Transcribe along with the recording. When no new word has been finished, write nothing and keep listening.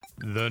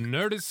The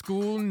Nerdist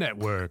School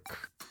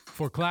Network.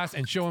 For class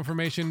and show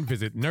information,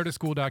 visit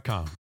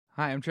nerdistschool.com.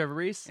 Hi, I'm Trevor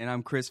Reese. And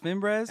I'm Chris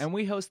Finbrez. And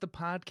we host the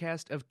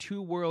podcast of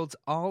two worlds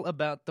all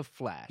about the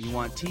Flash. You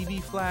want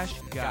TV Flash?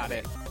 Got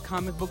it.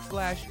 Comic book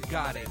Flash?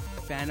 Got it.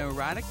 Fan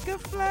erotica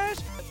Flash?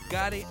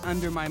 Got it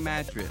under my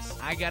mattress.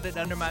 I got it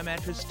under my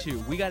mattress, too.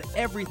 We got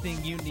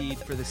everything you need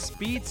for the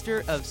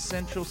speedster of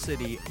Central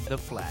City, the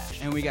Flash.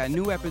 And we got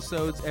new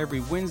episodes every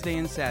Wednesday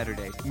and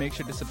Saturday. Make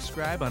sure to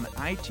subscribe on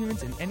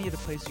iTunes and any other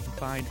place you can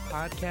find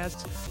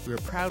podcasts. We are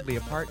proudly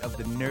a part of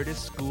the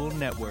Nerdist School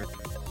Network.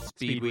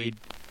 Speedweed.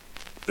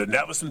 The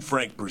Navis and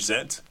Frank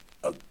present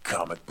a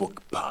comic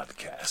book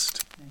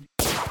podcast.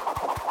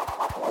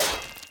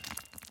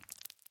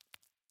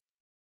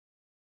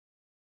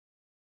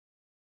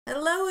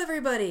 Hello,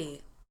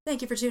 everybody.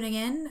 Thank you for tuning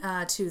in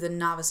to the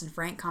Novice and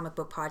Frank comic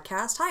book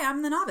podcast. Hi,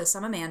 I'm the Novice.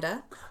 I'm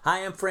Amanda.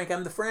 Hi, I'm Frank.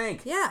 I'm the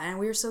Frank. Yeah, and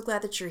we're so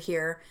glad that you're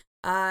here.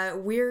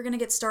 We're going to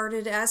get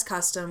started as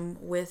custom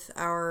with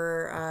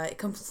our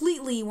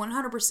completely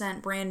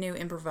 100% brand new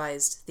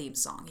improvised theme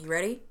song. You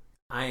ready?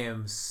 I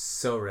am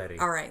so ready.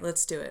 All right,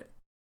 let's do it.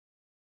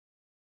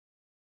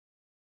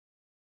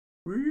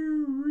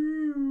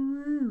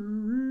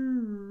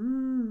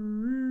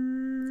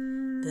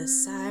 The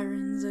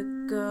sirens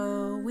are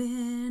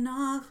going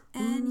off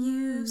and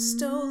you've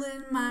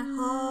stolen my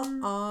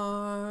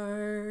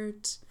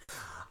heart.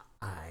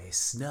 I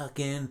snuck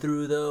in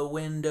through the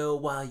window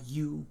while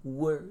you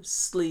were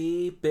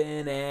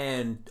sleeping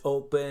and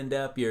opened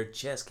up your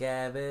chest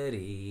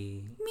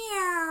cavity.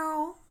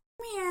 Meow.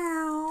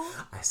 Meow.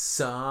 I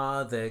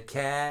saw the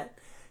cat.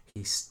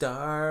 He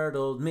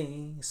startled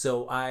me,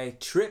 so I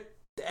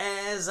tripped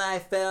as I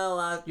fell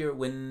out your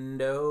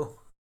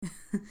window.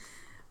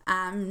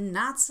 I'm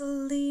not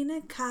Selina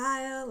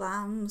Kyle,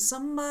 I'm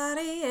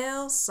somebody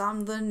else.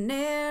 I'm the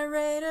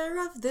narrator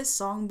of this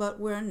song, but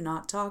we're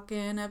not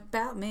talking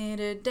about me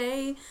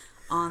today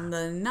on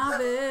the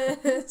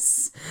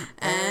Novice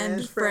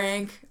and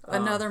Frank.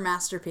 Another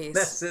masterpiece.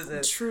 This is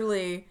it.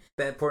 Truly.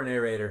 That poor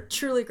narrator.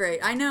 Truly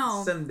great. I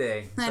know.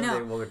 Someday I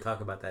know. we'll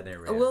talk about that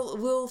narrator.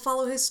 We'll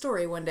follow his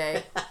story one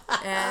day,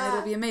 and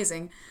it'll be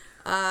amazing.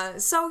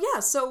 So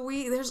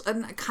there's a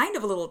kind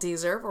of a little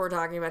teaser for what we're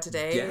talking about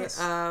today. Yes.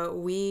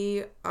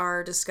 We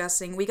are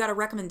discussing, we got a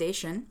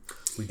recommendation.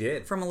 We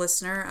did. From a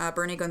listener,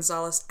 Bernie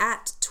Gonzalez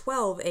at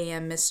 12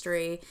 a.m.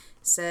 Mystery,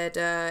 said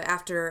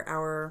after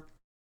our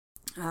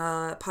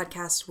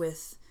podcast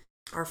with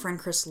our friend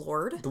Chris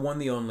Lord. The one,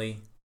 the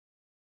only,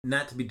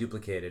 not to be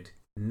duplicated,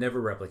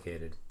 never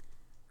replicated.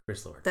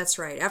 Chris Lord. That's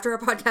right. After our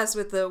podcast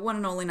with the one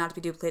and only, not to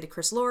be duplicated,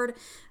 Chris Lord,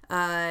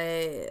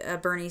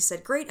 Bernie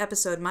said, "Great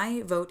episode.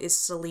 My vote is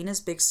Selina's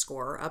Big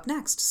Score up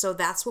next." So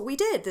that's what we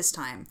did this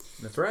time.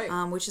 That's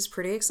right. Which is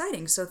pretty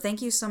exciting. So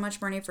thank you so much,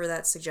 Bernie, for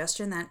that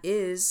suggestion. That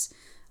is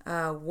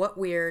what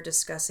we're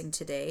discussing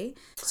today.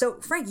 So,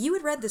 Frank, you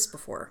had read this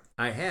before.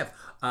 I have.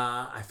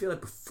 I feel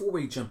like before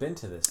we jump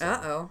into this,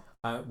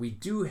 we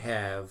do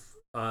have,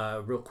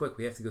 real quick,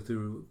 we have to go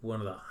through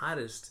one of the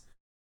hottest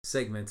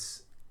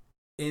segments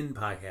in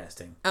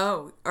podcasting.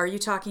 Oh, are you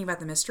talking about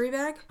the mystery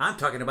bag? I'm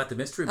talking about the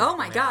mystery bag. Oh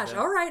my gosh.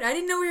 All right. I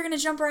didn't know we were going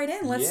to jump right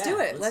in. Let's do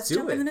it. Let's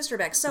jump in the mystery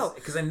bag. So,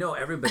 because I know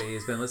everybday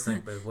has been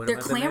listening, but what they're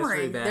about clamoring. The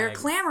mystery bag? They're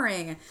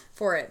clamoring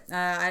for it.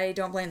 I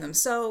don't blame them.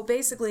 So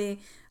basically,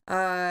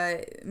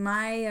 my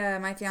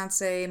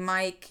fiance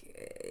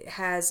Mike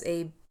has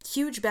a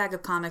huge bag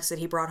of comics that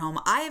he brought home.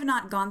 I have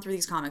not gone through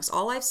these comics.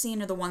 All I've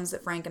seen are the ones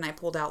that Frank and I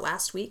pulled out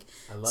last week.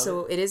 I love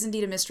so it is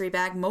indeed a mystery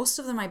bag. Most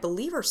of them, I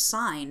believe, are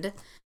signed.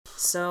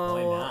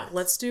 So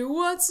let's do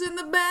what's in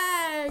the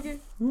bag.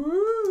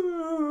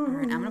 All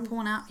right, I'm gonna pull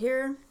one out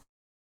here.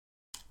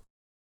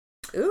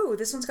 Ooh,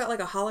 this one's got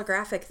like a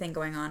holographic thing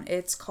going on.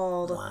 It's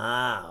called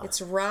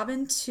It's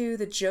Robin to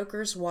the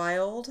Joker's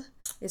Wild.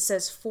 It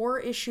says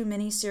 4-issue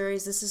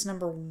miniseries. This is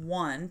number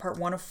 1, part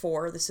 1 of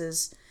 4. This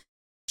is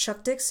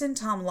Chuck Dixon,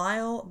 Tom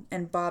Lyle,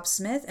 and Bob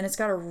Smith, and it's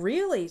got I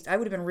would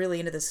have been really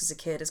into this as a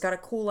kid. It's got a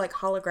cool like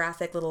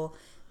holographic little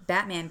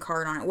Batman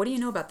card on it. What do you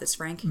know about this,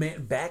 Frank?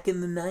 Man, back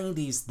in the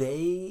 90s,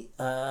 they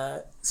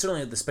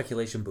certainly the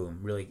speculation boom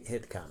really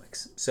hit the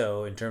comics.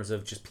 So in terms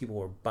of just people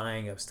were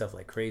buying up stuff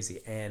like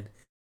crazy, and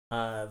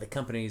the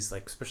companies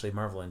like especially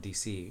Marvel and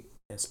DC,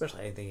 and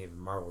especially I think even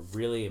Marvel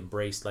really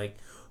embraced like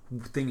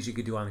things you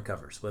could do on the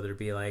covers, whether it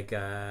be like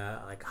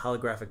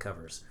holographic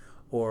covers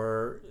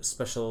or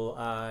special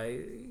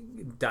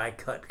die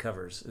cut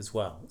covers as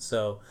well.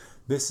 So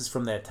this is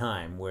from that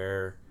time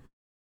where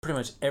pretty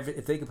much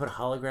if they could put a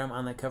hologram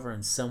on that cover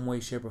in some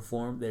way, shape, or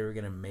form, they were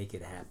going to make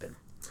it happen.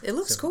 It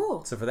looks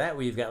cool. So for that,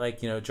 we've got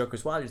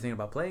Joker's Wild. You're thinking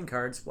about playing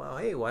cards. Well,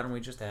 hey, why don't we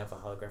just have a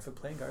holographic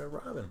playing card of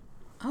Robin?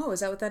 Oh, is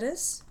that what that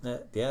is? Yeah,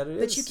 it is.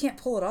 But you can't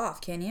pull it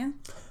off, can you?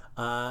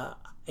 I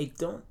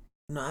don't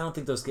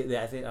think those get.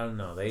 I don't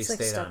know. They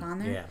stayed stuck on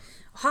there. Yeah.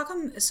 How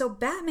come? So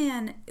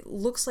Batman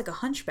looks like a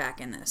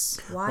hunchback in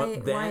this.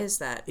 Why is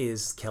that?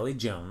 Is Kelly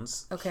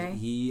Jones. Okay.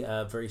 He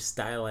a very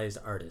stylized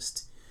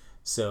artist.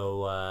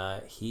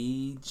 So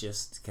he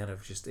just kind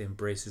of just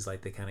embraces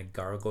like the kind of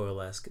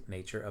gargoyle-esque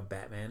nature of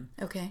Batman.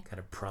 Okay. Kind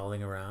of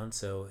prowling around.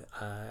 So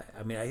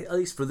I mean, at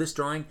least for this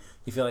drawing,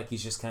 you feel like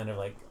he's just kind of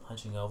like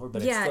hunching over.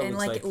 But yeah, it still and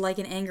looks like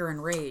in anger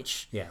and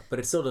rage. Yeah, but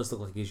it still does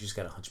look like he's just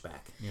got a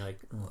hunchback. And you're like,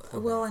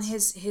 well, and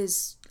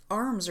his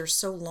arms are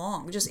so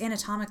long. Just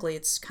anatomically,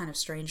 it's kind of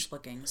strange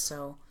looking.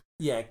 So.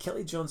 Yeah,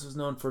 Kelly Jones was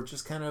known for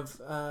just kind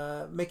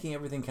of making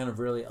everything kind of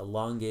really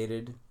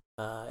elongated.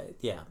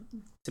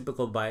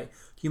 Typical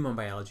human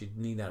biology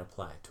need not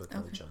apply to a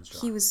Kelly Jones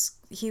drawing.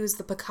 He was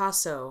the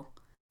Picasso.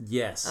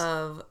 Yes.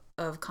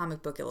 Of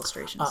comic book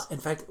illustrations. In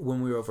fact,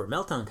 when we were over at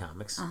Meltdown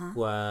Comics,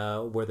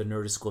 where the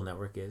Nerdist School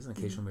Network is, and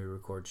occasionally we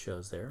record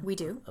shows there. We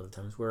do. Other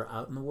times we're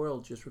out in the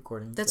world just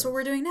recording. That's what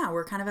we're doing now.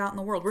 We're kind of out in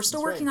the world. We're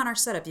still working on our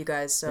setup, you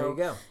guys. So there you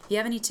go. If you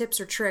have any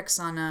tips or tricks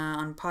on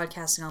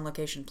podcasting on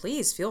location,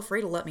 please feel free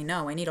to let me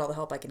know. I need all the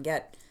help I can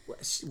get.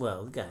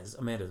 Well, guys,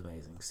 Amanda's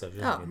amazing, so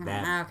just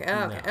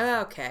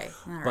okay.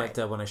 All right.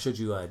 But when I showed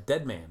you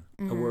Dead Man,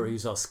 where he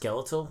was all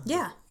skeletal,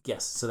 yeah,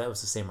 yes, so that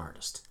was the same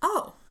artist.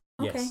 Oh,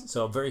 okay. Yes,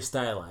 so a very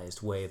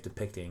stylized way of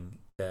depicting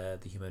the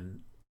human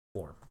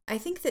form. I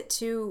think that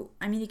too.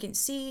 I mean, you can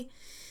see.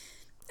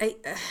 I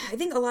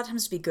think a lot of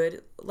times to be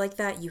good like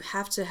that, you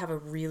have to have a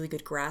really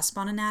good grasp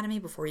on anatomy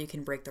before you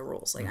can break the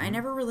rules. Like I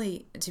never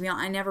really, to be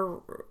honest,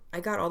 I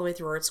got all the way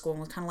through art school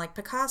and was kind of like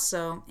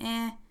Picasso,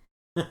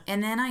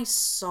 and then I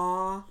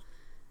saw,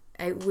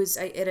 at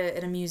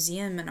a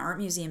museum, an art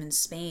museum in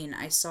Spain,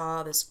 I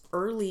saw this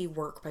early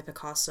work by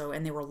Picasso,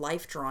 and they were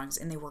life drawings,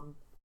 and they were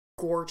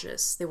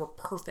gorgeous. They were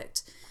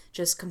perfect,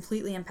 just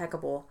completely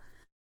impeccable.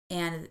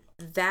 And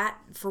that,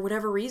 for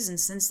whatever reason,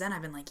 since then,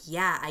 I've been like,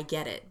 yeah, I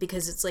get it.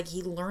 Because it's like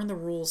he learned the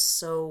rules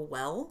so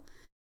well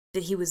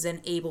that he was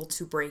then able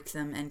to break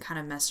them and kind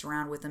of mess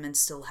around with them and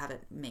still have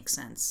it make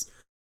sense.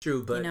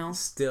 True, but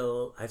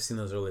still, I've seen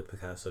those early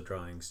Picasso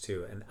drawings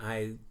too, and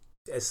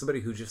as somebody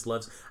who just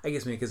loves, I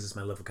guess maybe because it's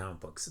my love of comic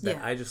books,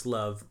 that I just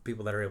love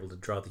people that are able to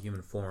draw the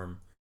human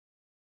form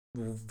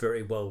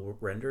very well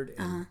rendered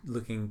and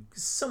looking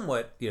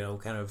somewhat,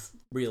 kind of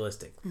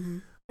realistic.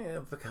 Yeah,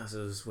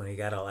 Picasso's, when he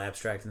got all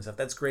abstract and stuff,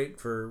 that's great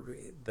for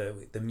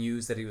the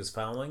muse that he was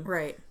following.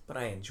 Right. But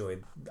I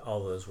enjoyed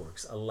all those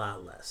works a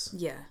lot less.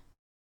 Yeah.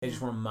 They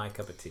just weren't my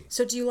cup of tea.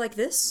 So do you like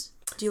this?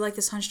 Do you like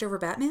this hunched over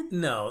Batman?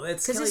 No,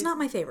 that's because he's not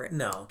my favorite.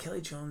 No, Kelly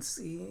Jones,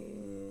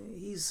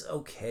 he's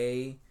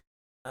okay.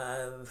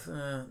 Kelly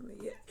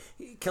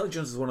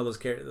Jones is one of those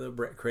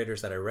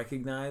creators that I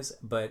recognize,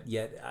 but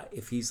yet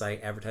if he's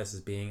like advertised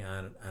as being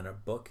on a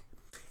book,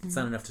 it's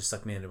not enough to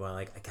suck me into.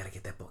 Like, I gotta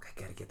get that book. I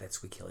gotta get that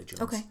sweet Kelly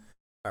Jones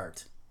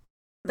art.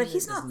 But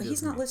he's not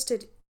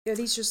listed. Are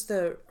these just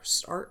the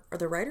art? Are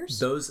the writers?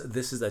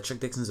 This is Chuck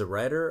Dixon's a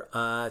writer.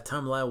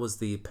 Tom Lyle was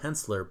the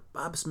penciler.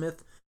 Bob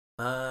Smith.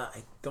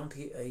 I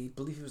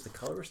believe he was the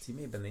colorist. He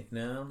may have been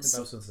Bob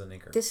Smith was the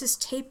inker. This is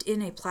taped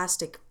in a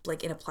plastic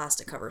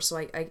cover, so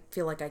I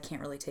feel like I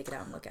can't really take it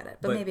out and look at it.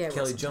 But maybe I will.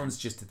 Kelly Jones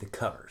just did the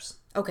covers.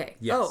 Okay.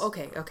 Yes. Oh,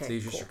 okay. So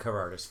he's just your cover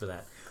artist for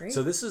that. Great.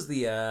 So this is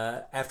the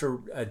after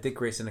Dick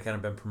Grayson had kind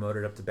of been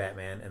promoted up to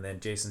Batman, and then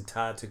Jason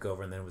Todd took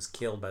over, and then was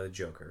killed by the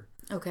Joker.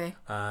 Okay.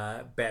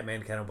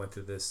 Batman kind of went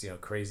through this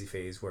crazy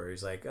phase where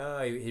he's like,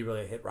 he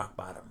really hit rock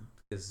bottom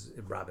because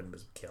Robin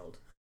was killed.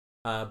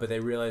 But they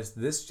realized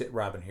this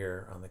Robin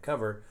here on the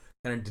cover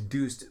kind of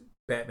deduced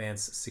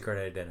Batman's secret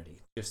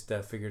identity. Just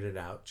figured it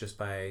out just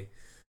by,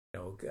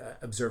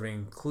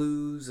 observing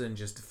clues and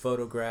just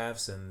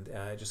photographs and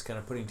just kind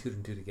of putting two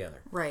and two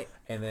together. Right.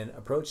 And then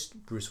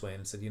approached Bruce Wayne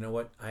and said, you know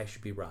what, I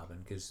should be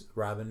Robin because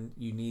Robin,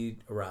 you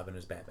need a Robin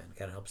as Batman. It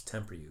kind of helps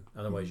temper you.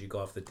 Otherwise, you go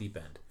off the deep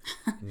end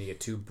and you get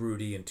too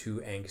broody and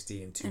too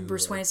angsty and too. And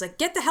Bruce Wayne's like,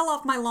 get the hell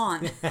off my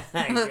lawn.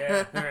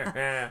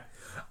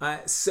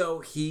 So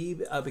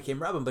he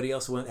became Robin, but he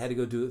also had to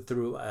go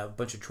through a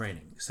bunch of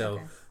training.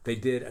 So they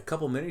did a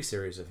couple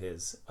miniseries of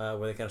his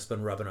where they kind of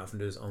spun Robin off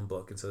into his own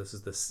book. And so this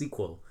is the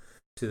sequel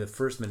to the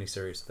first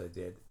miniseries that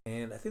they did.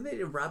 And I think they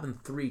did Robin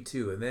 3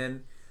 too. And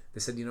then they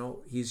said,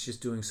 he's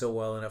just doing so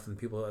well enough and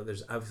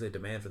there's obviously a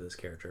demand for this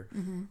character.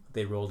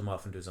 They rolled him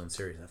off into his own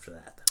series after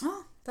that.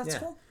 Oh, that's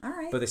cool. All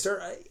right. But I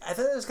thought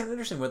that was kind of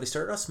interesting where they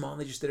started off small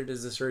and they just did it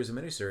as a series of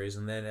miniseries.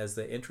 And then as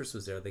the interest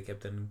was there, they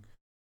kept doing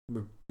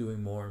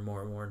more and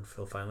more and more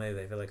until finally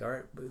they feel like, all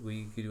right,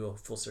 we could do a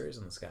full series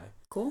on this guy.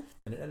 Cool.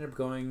 And it ended up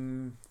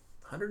going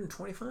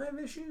 125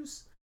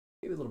 issues,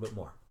 maybe a little bit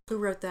more. Who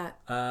wrote that?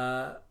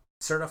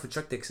 Started off with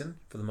Chuck Dixon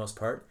for the most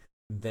part.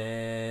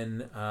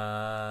 Then,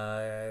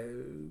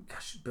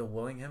 Bill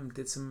Willingham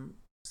did some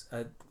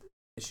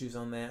issues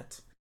on that.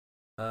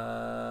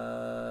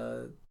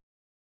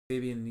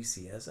 Fabian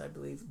Niciez, I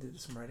believe, did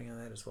some writing on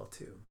that as well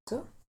too.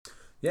 Cool.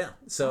 Yeah,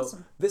 so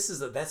awesome.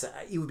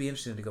 It would be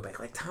interesting to go back.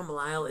 Like Tom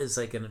Lyle is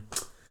like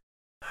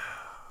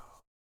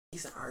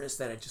he's an artist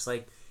that I just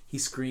like. He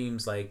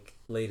screams like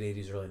late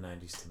 80s, early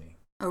 90s to me.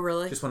 Oh,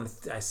 really? Just when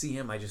I see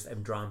him,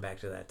 I'm drawn back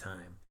to that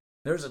time.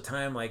 There was a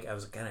time like I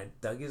was kind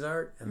of dug his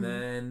art, and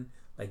then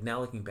like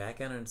now looking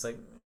back on it, it's like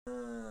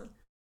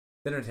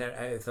Then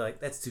I feel like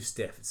that's too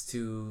stiff. It's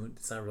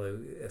not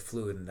really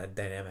fluid and that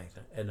dynamic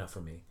enough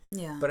for me.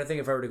 Yeah. But I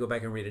think if I were to go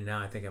back and read it now,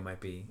 I think I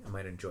might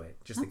enjoy it.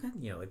 Just okay.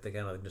 like the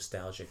kind of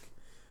nostalgic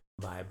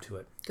vibe to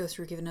it. Go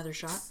through, give it another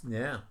shot.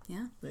 Yeah.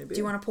 Yeah. Maybe. Do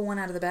you want to pull one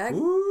out of the bag?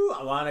 Ooh,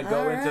 I want to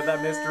go into the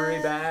mystery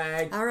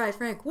bag. All right,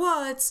 Frank.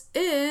 What's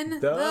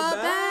in the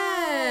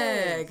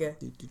bag?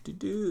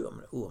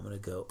 I'm gonna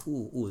go.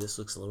 Ooh, this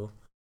looks a little.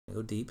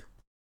 Go deep.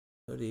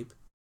 Go deep.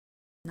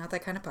 Not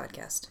that kind of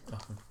podcast.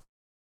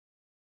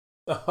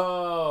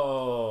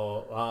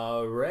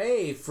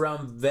 Ray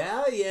from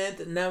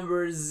Valiant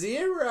number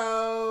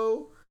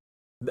 0.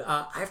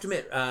 I have to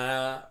admit,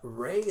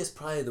 Ray is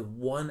probably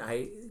one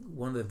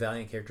of the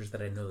Valiant characters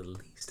that I know the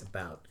least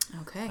about.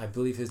 Okay. I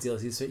believe his deal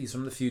is he's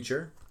from the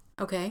future.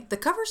 Okay. The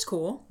cover's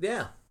cool.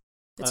 Yeah.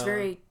 It's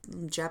very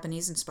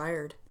Japanese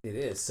inspired. It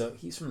is. So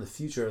he's from the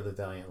future of the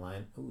Valiant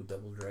line. Ooh,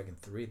 Double Dragon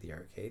 3, the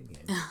arcade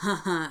game.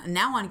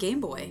 Now on Game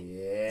Boy.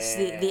 Yeah. It's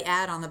the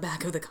ad on the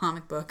back of the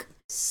comic book.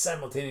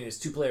 Simultaneous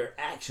 2-player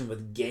action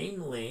with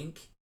Game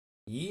Link.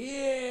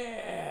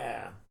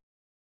 Yeah.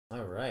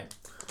 All right.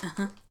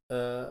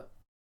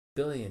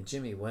 Billy and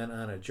Jimmy went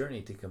on a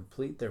journey to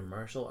complete their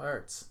martial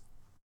arts.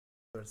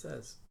 That's what it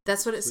says.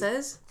 That's what it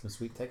says? Some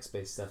sweet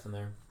text-based stuff in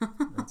there.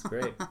 That's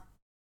great.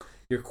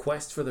 Your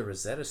quest for the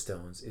Rosetta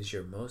Stones is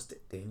your most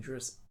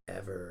dangerous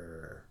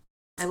ever.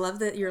 I love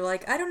that you're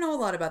like, I don't know a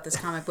lot about this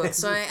comic book,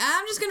 so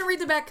I'm just going to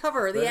read the back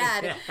cover, the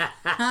ad.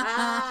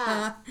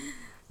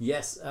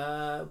 Yes,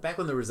 back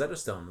when the Rosetta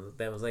Stone,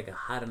 that was like a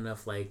hot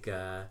enough, like,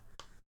 I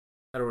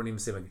don't want to even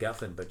say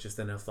MacGuffin, but just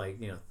enough, like,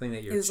 thing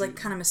that you're... It was, like,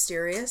 kind of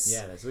mysterious.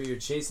 Yeah, that's what you're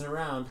chasing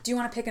around. Do you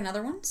want to pick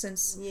another one,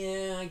 since...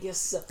 Yeah, I guess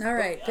so. All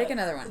right, pick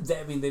another one.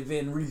 I mean, they've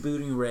been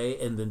rebooting Ray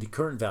and the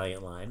current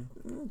Valiant line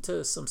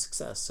to some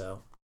success,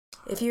 so...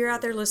 If you're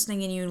out there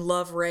listening and you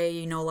love Ray,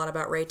 you know a lot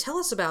about Ray, tell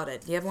us about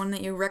it. Do you have one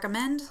that you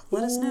recommend?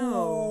 Let us know.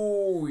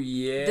 Oh,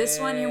 yeah. This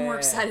one you're more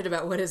excited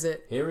about. What is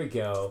it? Here we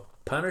go.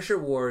 Punisher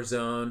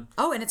Warzone.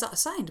 Oh, and it's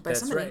signed by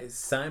somebody. That's right. It's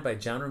signed by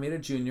John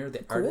Romita Jr.,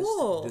 the artist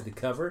who did the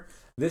cover.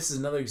 This is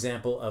another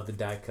example of the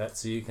die cut,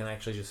 so you can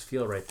actually just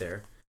feel right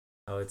there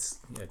how it's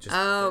just...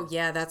 Oh,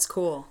 yeah, that's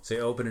cool. So you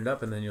open it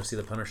up, and then you'll see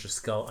the Punisher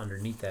skull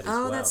underneath that as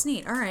well. Oh, that's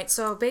neat. All right,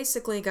 so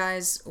basically,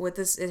 guys, with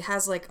this, it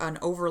has like an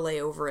overlay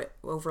over it.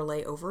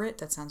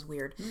 That sounds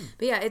weird.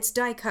 But yeah, it's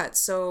die cut,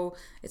 so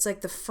it's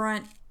like the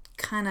front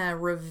kind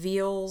of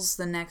reveals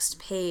the next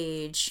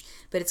page,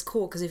 but it's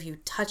cool because if you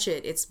touch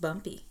it, it's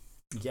bumpy.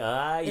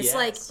 Yeah, it's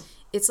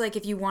like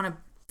if you want to...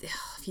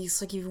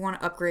 If you want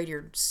to upgrade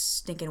your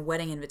stinking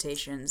wedding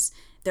invitations,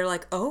 they're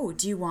like, oh,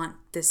 do you want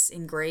this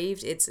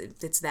engraved? It's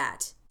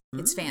that.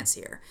 It's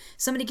fancier.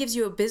 Somebody gives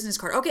you a business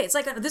card. Okay, it's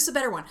like, this is a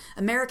better one.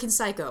 American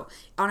Psycho.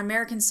 On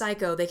American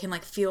Psycho, they can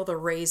like feel the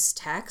raised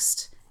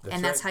text,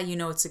 that's how you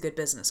know it's a good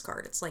business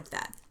card. It's like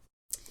that.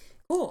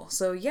 Cool.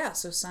 So yeah,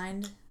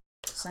 signed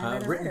by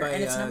the writer,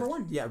 and it's number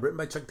 1. Yeah, written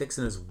by Chuck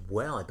Dixon as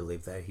well. I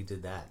believe that he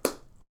did that.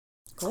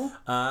 Cool.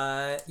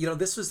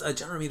 This was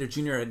John Romita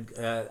Jr.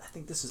 I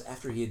think this was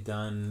after he had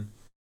done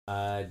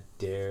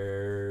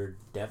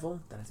Daredevil.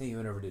 Then I think he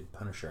went over to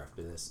Punisher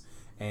after this,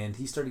 and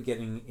he started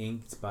getting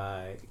inked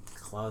by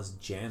Klaus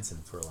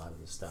Janson for a lot of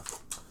this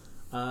stuff.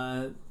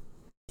 I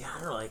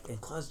don't know,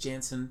 and Klaus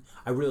Janson.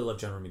 I really love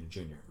John Romita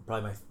Jr.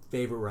 Probably my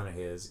favorite run of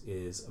his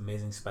is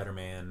Amazing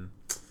Spider-Man,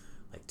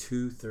 like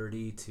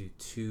 230 to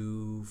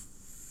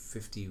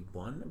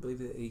 251. I believe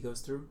that he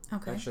goes through.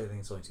 Okay. Actually, I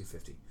think it's only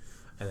 250.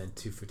 And then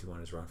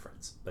 251 is Run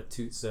Friends. But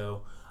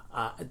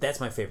that's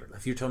my favorite.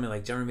 If you told me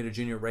like John Romita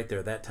Jr. right there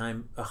at that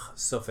time,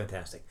 so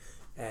fantastic.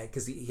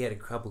 Because he had a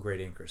couple great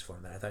inkers for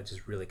him that I thought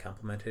just really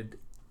complemented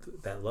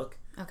that look.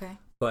 Okay.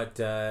 But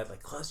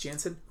like Klaus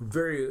Janson,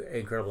 very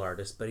incredible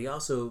artist. But he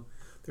also,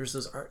 there's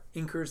those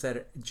inkers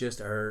that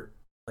just are,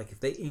 like if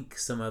they ink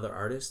some other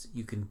artist,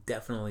 you can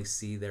definitely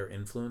see their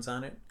influence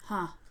on it.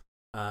 Huh.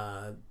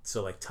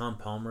 So like Tom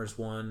Palmer's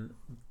one,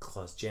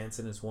 Klaus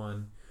Janson is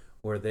one,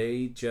 where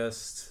they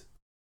just...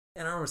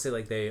 And I don't want to say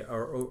like they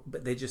are,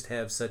 but they just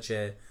have such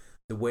the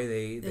way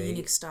they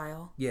unique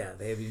style. Yeah,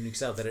 they have a unique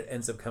style that it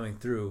ends up coming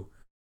through.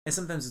 And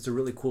sometimes it's a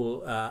really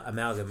cool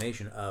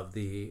amalgamation of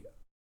the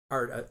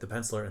art, the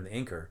penciler and the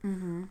inker,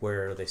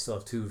 where they still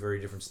have two very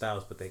different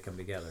styles, but they come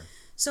together.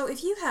 So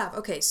if you have,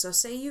 so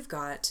say you've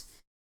got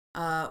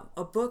a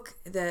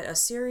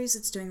series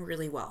that's doing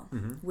really well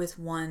with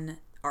one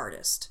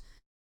artist,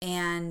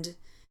 and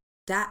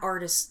that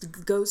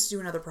artist goes to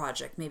do another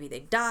project. Maybe they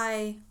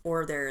die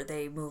or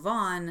they move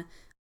on,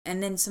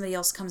 and then somebody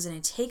else comes in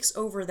and takes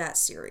over that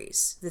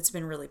series that's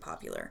been really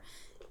popular.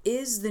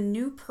 Is the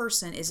new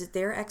person, is it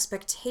their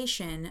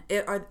expectation,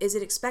 is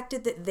it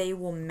expected that they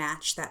will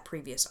match that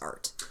previous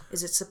art?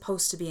 Is it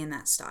supposed to be in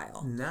that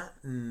style? Not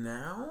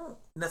now.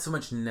 Not so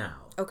much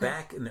now. Okay.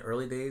 Back in the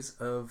early days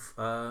of,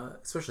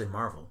 especially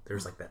Marvel,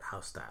 there's like that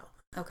house style.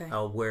 Okay.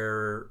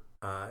 Where...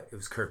 it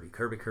was Kirby.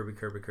 He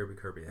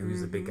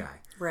was the big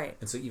guy. Right.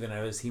 And so even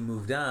as he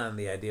moved on,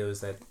 the idea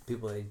was that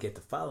people that get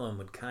to follow him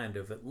would kind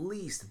of, at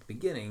least at the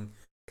beginning,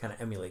 kind of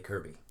emulate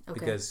Kirby. Okay.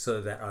 Because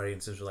so that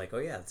audiences are like, oh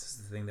yeah, this is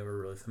the thing that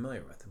we're really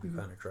familiar with, and we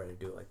kind of try to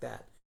do it like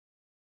that.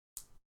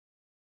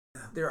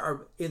 There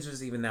are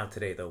instances even now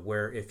today though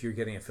where if you're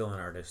getting a fill-in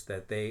artist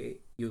that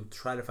you'll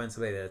try to find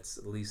somebody that's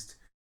at least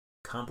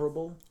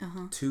comparable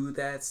to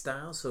that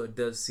style, so it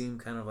does seem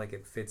kind of like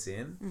it fits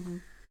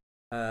in.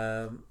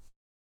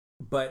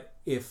 But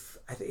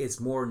it's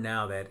more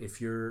now that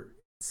if you're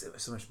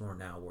so much more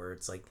now where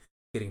it's like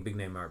getting big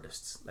name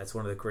artists. That's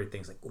one of the great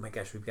things. Like, oh my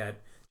gosh, we've got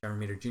John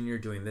Romita Jr.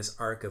 doing this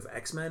arc of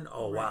X-Men.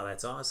 Oh wow,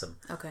 that's awesome.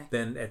 Okay.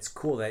 Then it's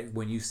cool that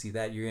when you see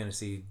that, you're going to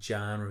see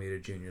John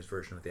Romita Jr.'s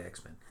version of the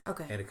X-Men.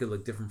 Okay. And it could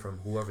look different from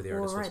whoever the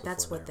artist was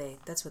before.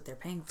 That's what they're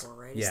paying for,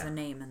 right? Yeah. Is the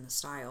name and the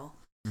style.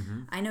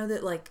 I know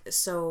that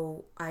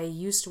so I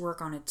used to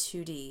work on a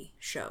 2D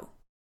show,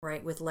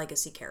 right, with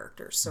legacy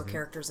characters. So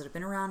characters that have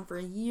been around for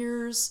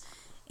years,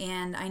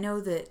 and I know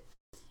that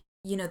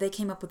they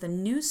came up with a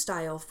new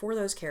style for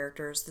those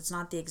characters that's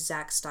not the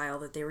exact style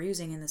that they were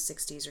using in the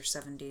 60s or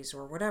 70s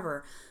or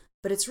whatever.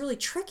 But it's really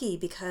tricky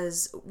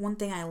because one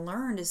thing I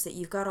learned is that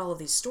you've got all of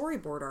these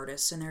storyboard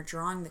artists and they're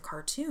drawing the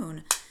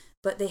cartoon,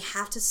 but they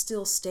have to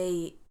still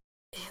stay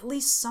at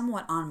least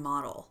somewhat on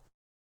model,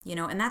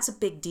 and that's a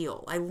big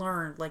deal. I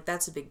learned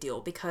that's a big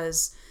deal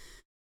because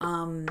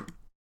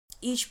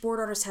each board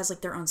artist has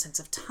their own sense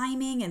of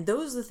timing, and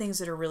those are the things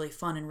that are really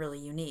fun and really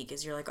unique.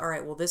 Is you're all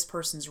right, well, this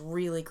person's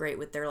really great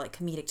with their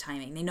comedic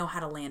timing. They know how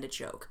to land a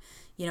joke.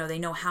 They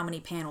know how many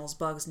panels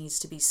Bugs needs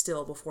to be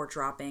still before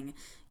dropping,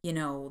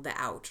 the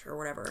out or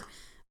whatever.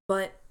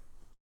 But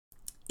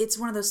it's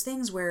one of those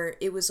things where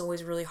it was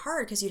always really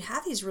hard because you'd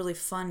have these really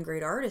fun,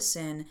 great artists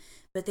in,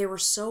 but they were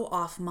so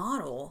off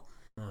model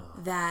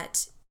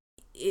that.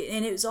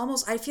 And it was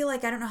almost, I feel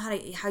like I don't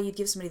know how you'd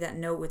give somebody that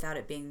note without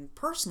it being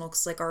personal,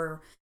 because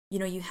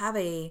you have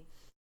a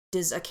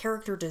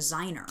character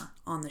designer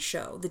on the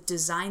show that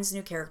designs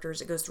new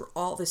characters. It goes through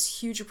all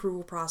this huge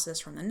approval process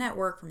from the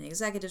network, from the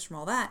executives, from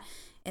all that.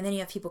 And then you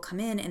have people come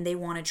in and they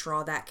want to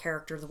draw that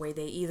character the way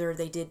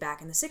they did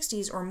back in the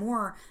 60s or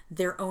more,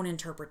 their own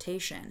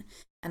interpretation.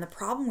 And the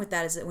problem with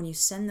that is that when you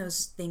send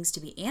those things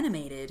to be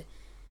animated,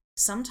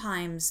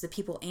 sometimes the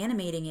people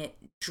animating it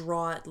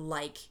draw it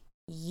like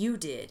you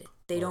did.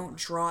 They don't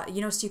draw,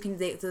 so you can,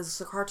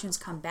 the cartoons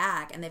come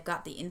back and they've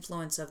got the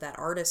influence of that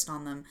artist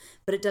on them,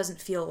 but it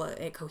doesn't feel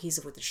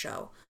cohesive with the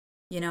show,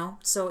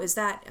 So is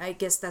that, I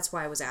guess that's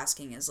why I was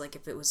asking, is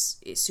if it was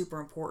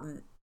super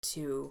important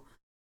to,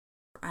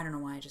 I don't know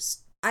why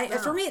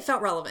for me it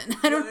felt relevant.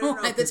 I don't know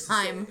at the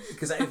time.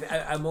 Because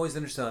I'm always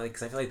interested,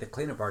 because I feel like the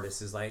cleanup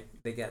artists is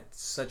they get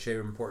such an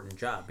important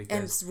job. Because,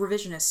 and it's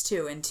revisionist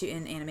too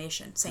in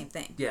animation, same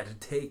thing. Yeah, to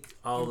take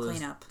all those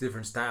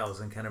different styles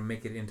and kind of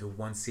make it into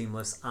one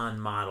seamless on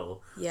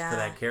model for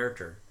that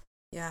character.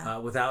 Yeah.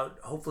 Without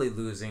hopefully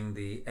losing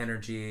the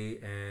energy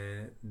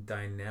and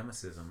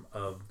dynamicism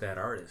of that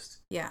artist.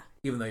 Yeah.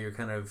 Even though you're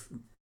kind of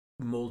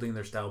molding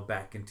their style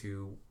back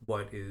into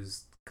what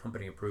is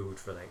company approved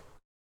for that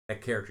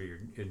character you're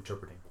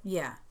interpreting.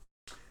 Yeah,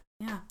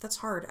 that's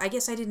hard. I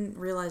guess I didn't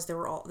realize that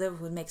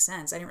would make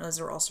sense. I didn't realize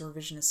there were also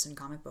revisionists in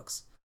comic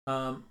books.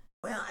 Well,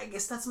 I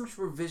guess not so much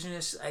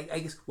revisionist. I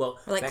guess, well,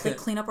 or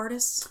cleanup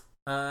artists.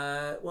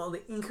 Well,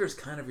 the inker's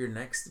kind of your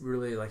next,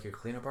 really your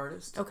cleanup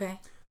artist. Okay.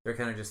 They're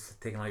kind of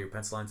just taking all your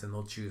pencil lines and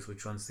they'll choose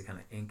which ones to kind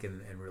of ink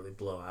and really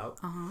blow out.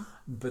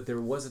 But there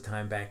was a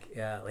time back,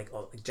 like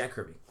Jack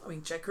Kirby. I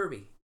mean, Jack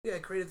Kirby. Yeah,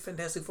 created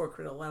Fantastic Four,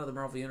 created a lot of the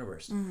Marvel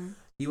Universe.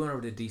 He went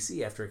over to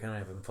DC after kind of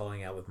having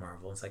falling out with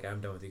Marvel. It's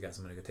I'm done with you guys.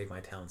 I'm going to go take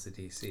my talents to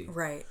DC.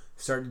 Right.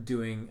 Started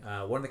doing,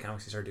 one of the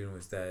comics he started doing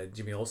was the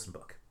Jimmy Olsen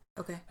book.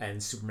 Okay.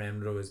 And Superman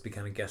would always be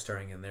kind of guest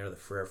starring in there, the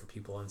Forever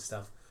People and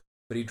stuff.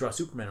 But he draw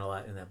Superman a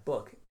lot in that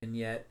book. And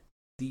yet,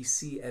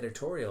 DC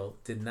editorial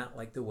did not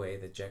like the way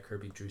that Jack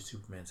Kirby drew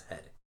Superman's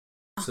head.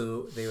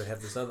 So they would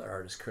have this other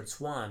artist, Kurt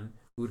Swan,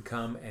 who would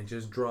come and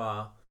just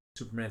draw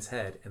Superman's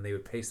head, and they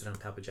would paste it on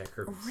top of Jack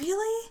Kirby.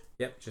 Really?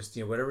 Yep, just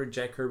whatever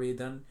Jack Kirby had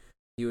done,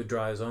 he would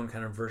draw his own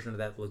kind of version of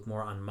that to look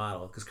more on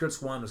model. Because Kurt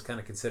Swan was kind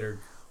of considered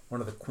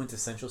one of the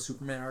quintessential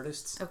Superman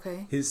artists.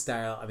 Okay. His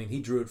style, I mean, he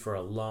drew it for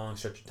a long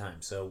stretch of time.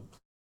 So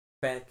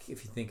back,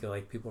 if you think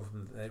of people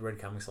from that read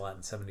comics a lot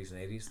in the 70s and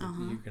 80s,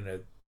 you're gonna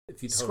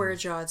if you told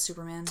square-jawed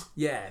Superman.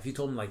 Yeah, if you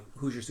told them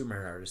who's your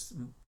Superman artist,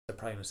 they're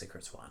probably gonna say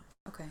Kurt Swan.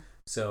 Okay.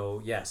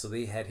 So yeah, so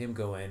they had him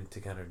go in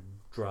to kind of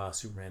draw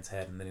Superman's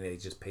head, and then they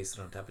just pasted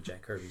it on top of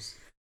Jack Kirby's.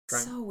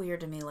 So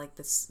weird to me,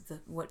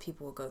 what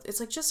people will go through.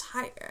 It's just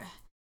hire.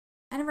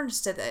 I never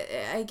understood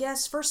that. I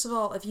guess first of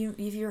all, if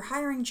you're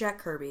hiring Jack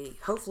Kirby,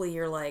 hopefully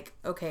you're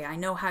okay, I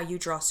know how you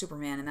draw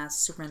Superman, and that's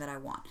the Superman that I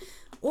want.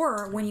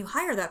 Or when you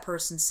hire that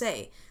person,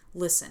 say,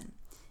 listen,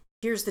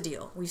 here's the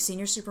deal. We've seen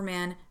your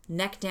Superman,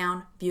 neck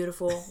down,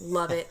 beautiful,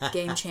 love it,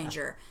 game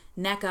changer.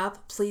 Neck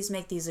up, please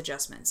make these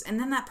adjustments. And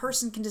then that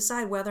person can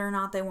decide whether or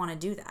not they want to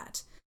do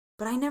that.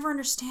 But I never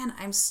understand.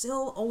 I'm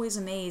still always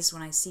amazed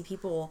when I see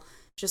people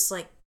just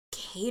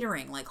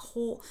catering,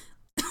 whole,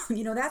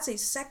 that's a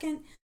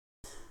second,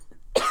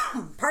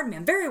 pardon me,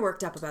 I'm very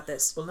worked up about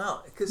this. Well,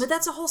 no. But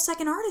that's a whole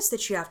second artist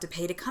that you have to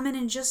pay to come in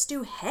and just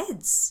do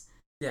heads.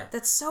 Yeah.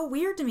 That's so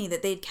weird to me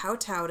that they'd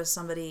kowtow to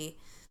somebody,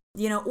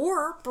 you know,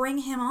 or bring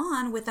him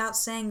on without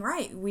saying,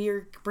 right,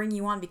 we're bringing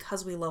you on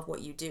because we love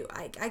what you do.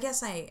 I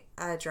guess it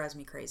drives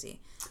me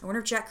crazy. I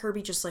wonder if Jack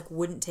Kirby just like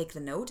wouldn't take the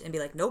note and be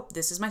like, nope,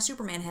 this is my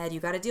Superman head, you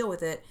got to deal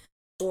with it.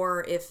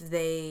 Or if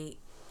they,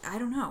 I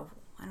don't know.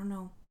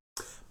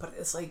 But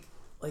it's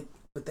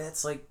but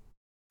that's like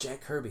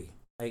Jack Kirby.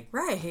 Like,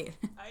 right.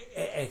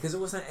 Because it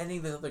wasn't any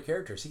of the other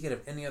characters. He could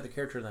have any other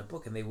character in that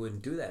book, and they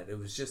wouldn't do that. It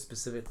was just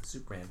specific to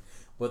Superman.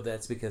 Well,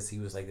 that's because he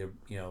was like they're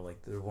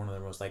one of the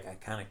most like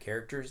iconic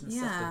characters and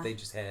stuff that they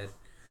just had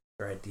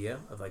their idea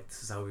of like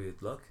this is how we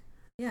would look.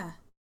 Yeah,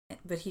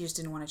 but he just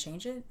didn't want to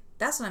change it.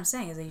 That's what I'm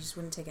saying is that he just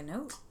wouldn't take a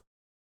note.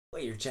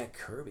 Well, you're Jack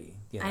Kirby.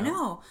 You know? I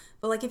know,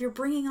 but like if you're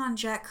bringing on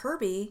Jack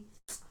Kirby,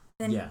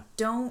 then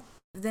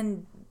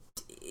then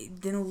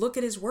look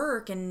at his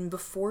work, and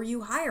before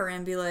you hire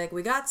him, be like,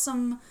 we got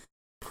some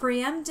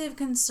preemptive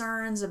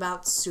concerns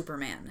about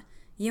Superman.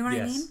 You know what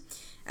I mean?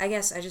 I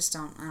guess I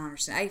don't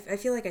understand. I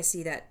feel like I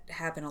see that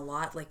happen a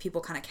lot. Like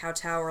people kind of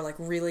kowtow or like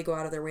really go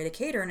out of their way to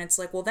cater, and it's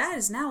like, well, that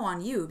is now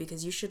on you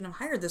because you shouldn't have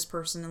hired this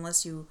person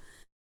unless you.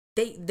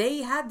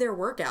 They had their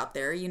work out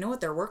there. You know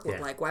what their work looked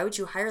like. Why would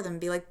you hire them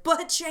and be like,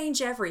 but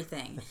change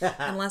everything?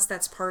 unless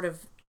that's part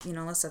of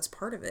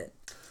it.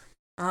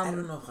 I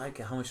don't know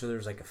how much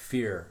there's like a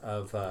fear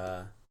of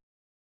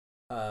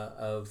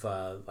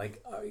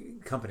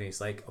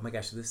companies like, oh my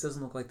gosh, this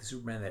doesn't look like the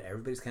Superman that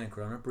everybody's kind of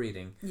grown up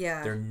reading.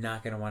 Yeah, they're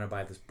not going to want to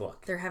buy this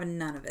book. They're having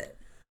none of it.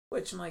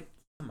 Which I'm like,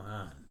 come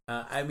on.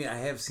 I mean, I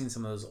have seen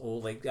some of those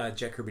old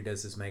Jack Kirby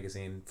does this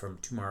magazine from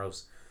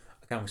Tomorrow's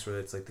comics where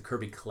it's like the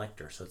Kirby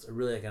Collector, so it's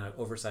really like an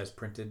oversized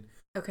printed.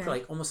 Okay.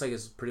 Like almost like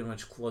it's pretty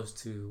much close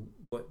to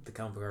what the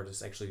comic book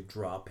artists actually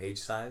draw page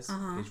size,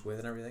 page width,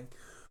 and everything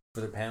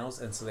for their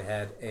panels. And so they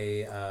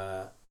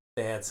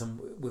had some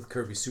with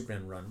Kirby's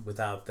Superman run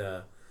without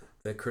the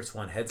Kurt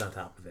Swan heads on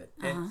top of it.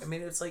 And I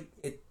mean, it's like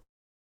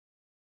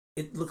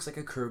it looks like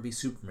a Kirby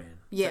Superman.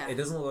 Yeah, it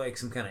doesn't look like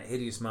some kind of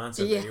hideous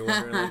monster that you're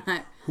wondering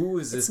like, who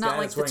is this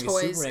guy that's wearing a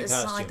Superman costume? It's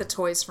not like the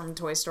toys from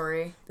Toy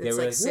Story. It's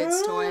like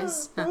Sid's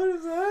toys. What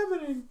is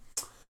happening?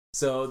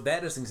 So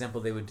that is an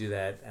example they would do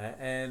that,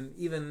 and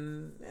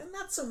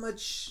not so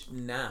much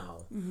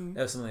now. Mm-hmm.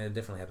 That was something that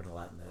definitely happened a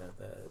lot in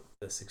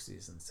the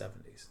 60s and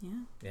 70s.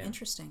 Yeah,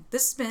 interesting.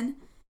 This has been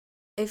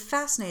a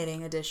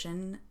fascinating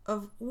edition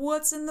of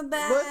What's in the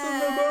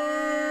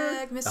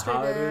Bag? Mystery the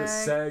hottest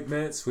bag.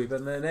 segment,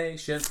 sweeping the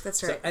nation.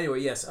 That's right. So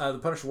anyway, yes, the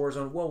Punisher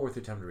Warzone, well worth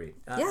your time to read.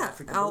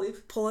 I'll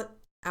pull it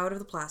out of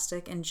the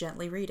plastic and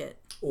gently read it.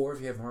 Or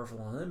if you have Marvel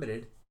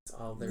Unlimited, it's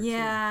all there too.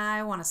 Yeah,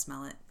 I want to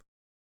smell it.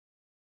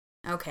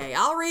 Okay,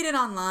 I'll read it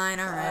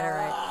online. All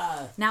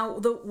right. Now,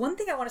 the one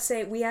thing I want to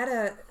say, we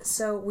had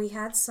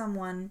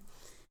someone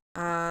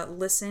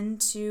listen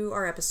to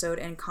our episode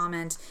and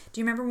comment.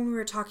 Do you remember when we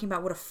were talking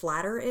about what a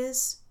flatter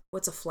is?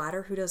 What's a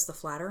flatter? Who does the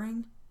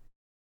flattering?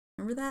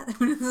 Remember that?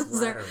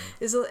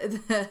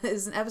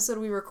 Is an episode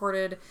we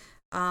recorded,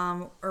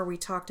 or we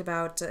talked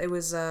about. It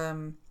was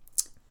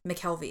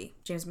McKelvey,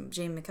 James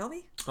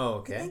McKelvey. Oh,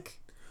 okay. I think.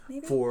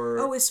 Maybe?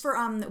 It's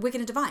for Wicked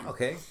and Divine.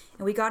 Okay.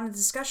 And we got into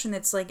discussion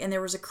that's like, and there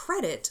was a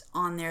credit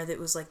on there that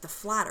was like the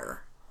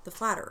flatter.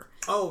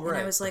 Oh, right. And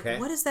I was like,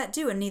 what does that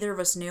do? And neither of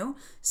us knew.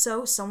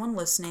 So someone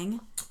listening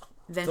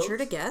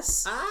ventured a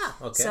guess.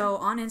 Okay. So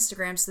on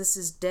Instagram, so this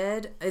is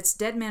it's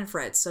Dead Man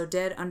Fred. So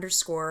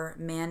dead_man,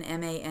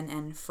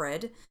 MANN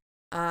Fred.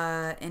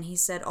 And he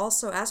said,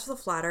 also, as for the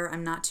flatter,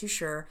 I'm not too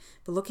sure,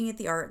 but looking at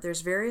the art,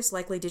 there's various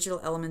likely digital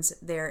elements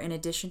there in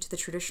addition to the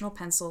traditional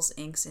pencils,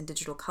 inks, and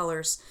digital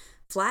colors.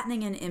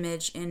 Flattening an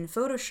image in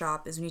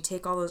Photoshop is when you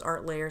take all those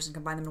art layers and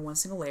combine them in one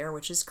single layer,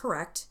 which is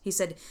correct. He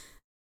said,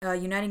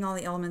 uniting all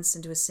the elements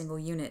into a single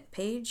unit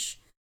page.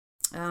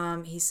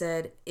 He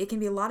said, it can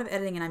be a lot of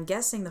editing, and I'm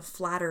guessing the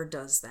flatter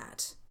does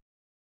that.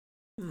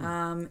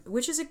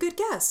 Which is a good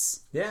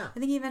guess. Yeah. I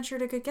think he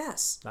ventured a good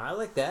guess. I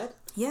like that.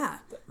 Yeah.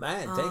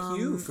 Man, thank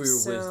you for your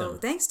wisdom.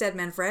 Thanks,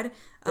 Deadman Fred.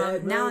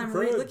 Now I'm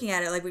really looking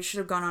at it like we should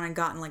have gone on and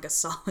gotten like a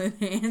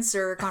solid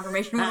answer or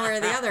confirmation one way or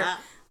the other.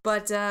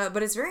 But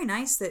it's very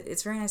nice that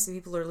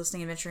people are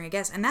listening and venturing a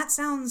guess. And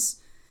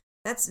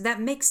that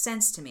makes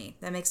sense to me.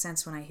 That makes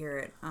sense when I hear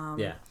it.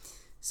 Yeah.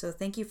 So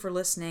thank you for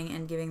listening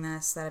and giving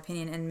us that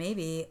opinion. And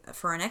maybe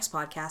for our next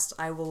podcast,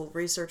 I will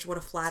research what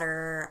a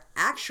flatter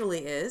actually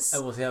is.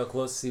 And we'll see how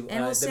close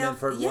Deadman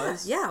Fred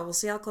was. Yeah, we'll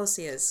see how close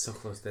he is. So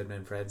close,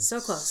 Deadman Fred. So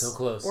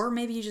close. Or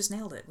maybe you just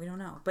nailed it. We don't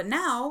know. But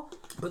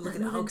look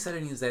at how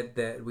exciting it is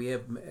that we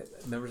have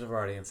members of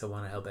our audience that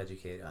want to help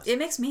educate us. It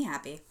makes me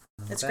happy.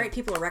 It's great.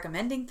 People are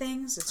recommending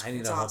things. I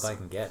need all the help I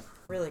can get.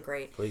 Really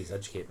great. Please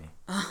educate me.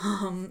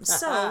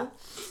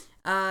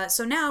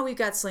 So now we've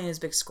got Selina's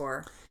Big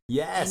Score.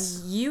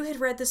 Yes. And you had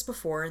read this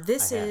before.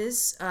 This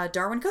is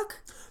Darwin Cook.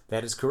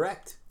 That is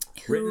correct.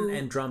 Written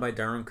and drawn by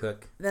Darwin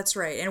Cook. That's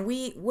right. And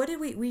we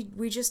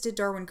just did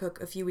Darwin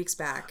Cook a few weeks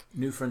back.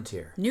 New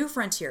Frontier.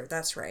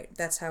 That's right.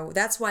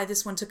 That's why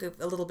this one took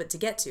a little bit to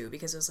get to,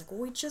 because it was like, well,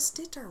 we just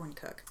did Darwin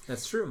Cook.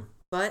 That's true.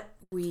 But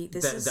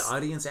the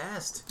audience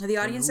asked. The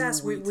audience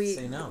asked.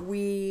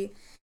 We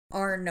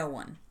are no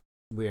one.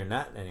 We are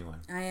not anyone.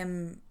 I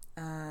am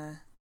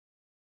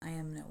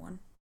no one.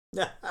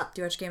 Do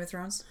you watch Game of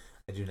Thrones?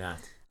 I do not.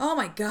 Oh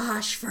my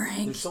gosh,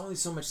 Frank. There's only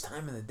so much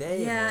time in the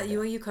day. Yeah,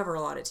 Amanda. you cover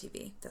a lot of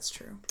TV. That's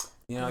true.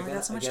 You know, I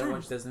gotta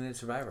watch Designated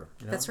Survivor.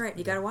 You know? That's right.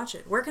 You gotta watch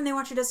it. Where can they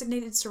watch your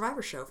Designated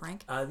Survivor show,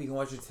 Frank? You can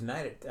watch it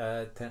tonight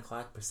at 10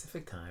 o'clock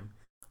Pacific time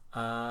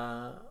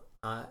at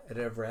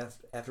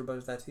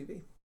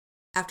AfterBuzz.tv.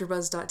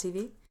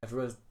 AfterBuzz.tv?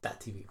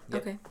 AfterBuzz.tv.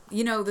 Yep. Okay.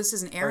 You know, this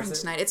isn't airing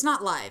tonight. It's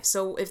not live,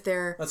 so if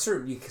they're... That's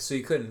true. So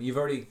you couldn't. You've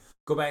already...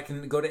 Go back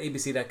and go to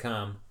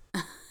abc.com.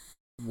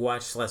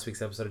 Watch last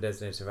week's episode of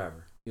Designated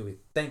Survivor. You'll be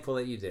thankful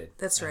that you did.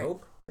 That's right. I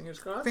hope. Fingers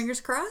crossed.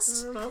 Fingers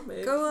crossed? I don't know,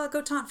 maybe.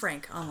 Go taunt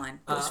Frank online.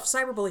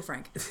 Cyberbully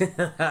Frank.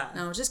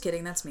 No, just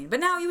kidding. That's mean.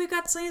 But now we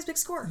got Selina's big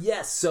score.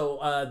 Yes.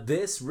 So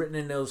this written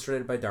and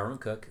illustrated by Darwin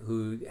Cook,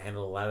 who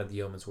handled a lot of the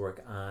yeoman's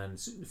work on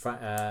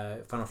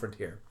Final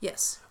Frontier.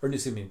 Yes. Or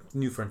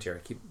New Frontier. I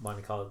keep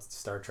wanting to call it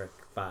Star Trek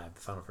V,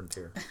 The Final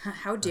Frontier.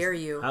 How dare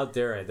you? How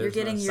dare I? There's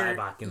You're getting no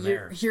Cybok in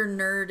there. Your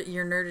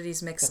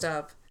nerdities mixed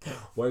up.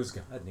 Why does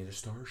God need a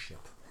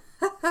starship?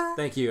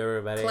 Thank you,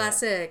 everybody.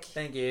 Classic.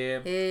 Thank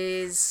you.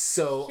 Is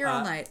here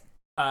all night.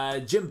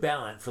 Jim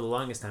Ballant, for the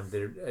longest time,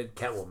 did a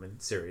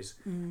Catwoman series.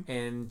 Mm-hmm.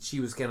 And she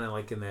was kind of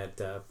like in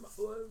that,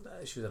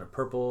 she was in a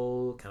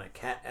purple, kind of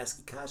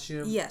cat-esque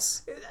costume.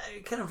 Yes.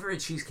 Kind of very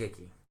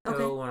cheesecakey.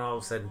 Okay. When all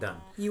was said and done.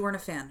 You weren't a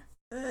fan?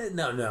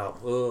 No.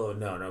 Oh,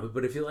 no.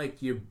 But if you like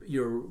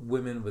your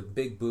women with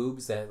big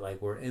boobs that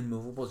like were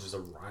immovable, just a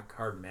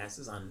rock-hard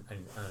masses on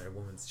a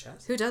woman's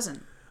chest. Who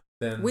doesn't?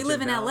 Then we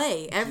live in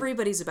LA.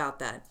 Everybody's about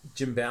that.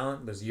 Jim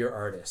Ballant was your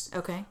artist.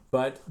 Okay.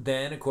 But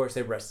then, of course,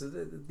 they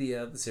rested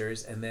the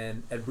series, and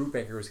then Ed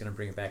Brubaker was going to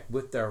bring it back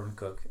with Darwin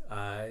Cook.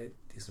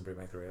 He's going to bring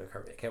back the regular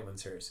Catwoman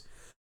series.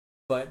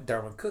 But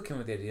Darwin Cook came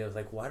with the idea of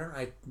like, why don't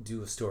I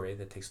do a story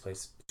that takes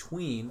place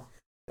between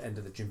the end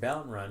of the Jim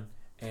Ballant run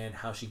and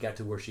how she got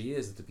to where she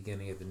is at the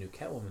beginning of the new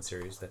Catwoman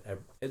series that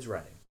Ed's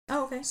writing.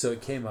 Oh, okay. So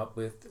it came up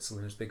with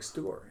Selina's Big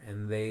Store,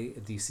 and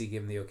DC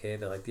gave him the okay.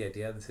 They liked the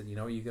idea. They said, you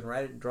know, you can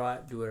write it, draw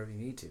it, do whatever you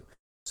need to.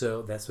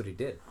 So that's what he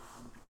did.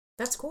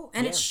 That's cool,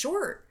 and it's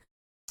short.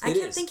 I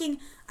kept thinking,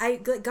 I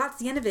got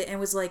to the end of it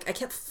and was like,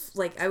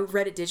 I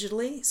read it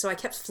digitally, so I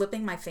kept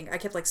flipping my finger. I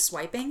kept like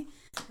swiping,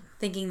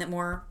 thinking that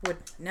more would.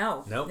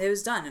 No, it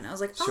was done, and I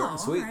was like, oh,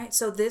 all right.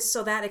 So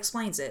that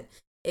explains it.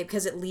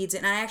 Because it leads it,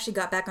 and I actually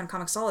got back on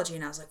Comixology,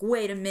 and I was like,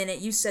 wait a minute,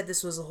 you said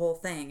this was the whole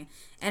thing.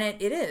 And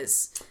it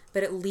is,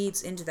 but it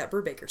leads into that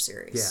Brubaker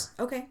series.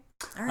 Yeah. Okay.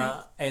 All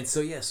right. And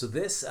so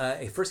this,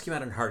 it first came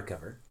out in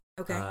hardcover.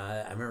 Okay.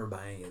 I remember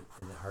buying it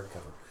in the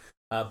hardcover.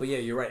 But yeah,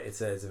 you're right.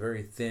 It's a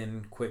very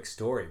thin, quick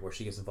story where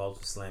she gets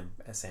involved with Slam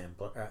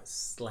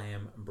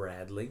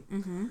Bradley.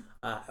 Mm-hmm.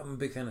 I'm a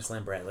big fan of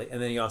Slam Bradley.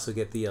 And then you also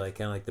get the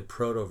the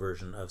proto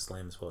version of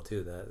Slam as well,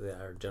 too.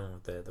 Our gentleman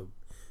with the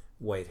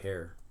white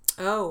hair.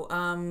 Oh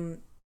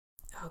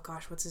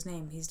gosh, what's his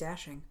name? He's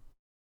dashing.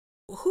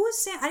 Who is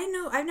Sam? I didn't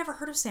know. I've never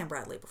heard of Sam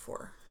Bradley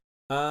before.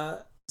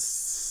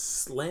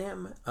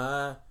 Slam.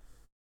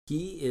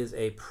 He is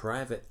a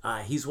private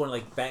eye. He's one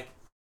like back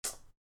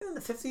in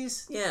the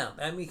 50s. Yeah,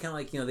 I mean, kind of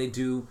like they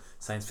do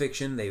science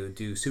fiction. They would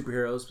do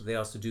superheroes, but they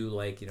also do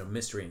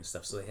mystery and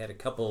stuff. So they had a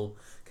couple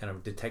kind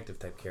of detective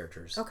type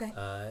characters. Okay.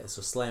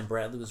 So Slam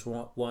Bradley was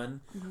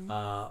one.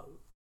 Mm-hmm.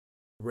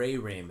 Ray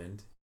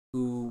Raymond,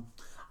 who.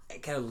 I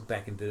kind of look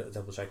back and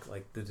double check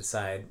to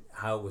decide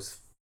how it was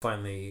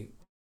finally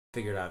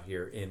figured out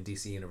here in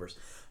DC Universe.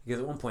 Because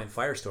at one point,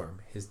 Firestorm,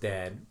 his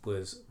dad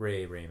was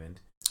Ray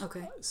Raymond.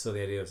 Okay. So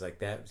the idea was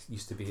that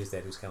used to be his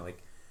dad, who's kind of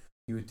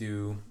he would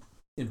do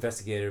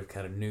investigative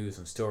kind of news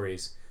and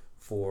stories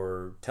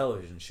for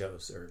television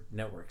shows or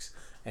networks.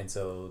 And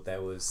so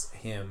that was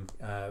him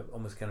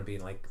almost kind of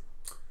being I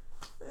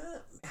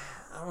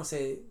don't want to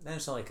say, not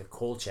necessarily like a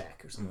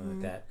Kolchak or something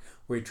like that,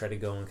 where he'd try to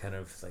go and kind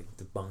of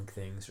debunk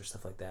things or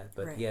stuff like that.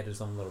 But he had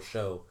his own little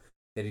show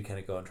that he'd kind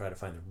of go and try to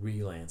find the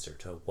real answer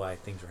to why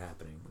things were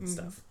happening and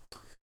stuff.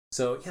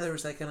 So yeah, there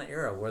was that kind of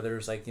era where there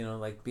was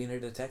being a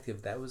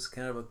detective. That was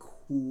kind of a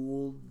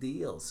cool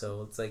deal.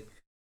 So it's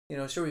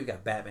sure we've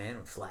got Batman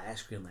and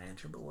Flash, Green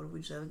Lantern, but what if we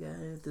just have a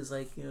guy with this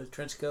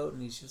trench coat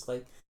and he's just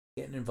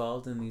getting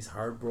involved in these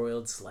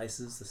hard-broiled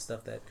slices, the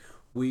stuff that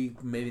we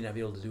maybe not be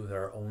able to do with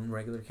our own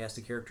regular cast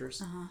of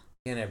characters. Uh-huh.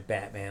 You can't have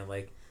Batman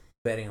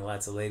betting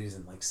lots of ladies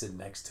and sitting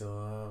next to him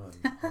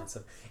and all that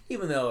stuff.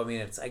 Even though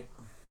it's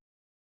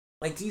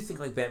do you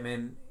think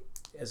Batman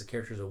as a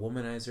character is a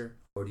womanizer,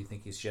 or do you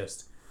think he's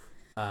just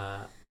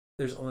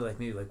there's only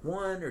maybe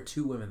one or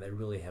two women that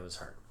really have his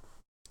heart?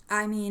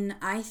 I mean,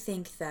 I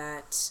think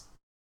that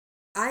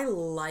I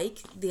like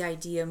the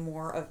idea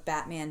more of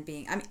Batman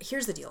being. I mean,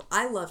 here's the deal.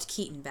 I loved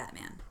Keaton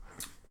Batman.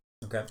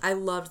 Okay. I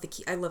loved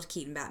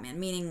Keaton Batman,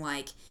 meaning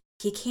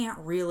he can't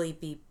really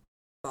be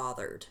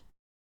bothered,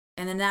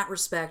 and in that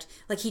respect,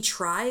 he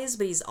tries,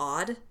 but he's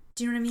odd.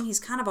 Do you know what I mean?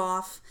 He's kind of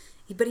off,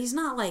 but he's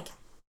not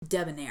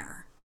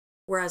debonair.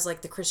 Whereas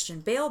the Christian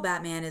Bale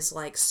Batman is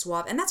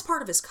suave, and that's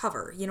part of his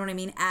cover. You know what I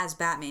mean? As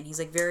Batman, he's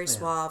very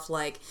suave,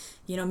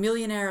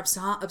 millionaire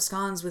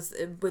absconds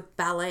with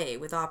ballet,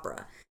 with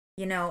opera.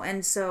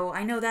 And so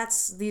I know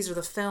these are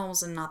the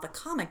films and not the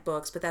comic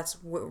books, but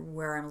that's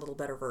where I'm a little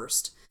better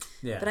versed.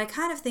 Yeah. But I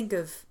kind of think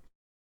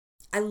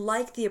I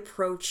like the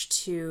approach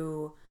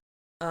to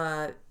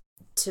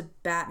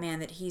Batman,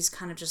 that he's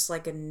kind of just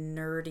like a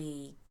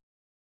nerdy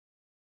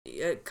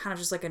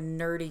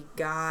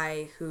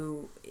guy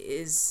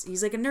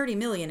he's like a nerdy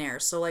millionaire.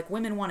 So like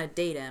women want to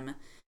date him,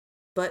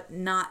 but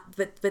that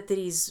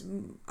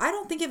I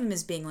don't think of him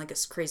as being like a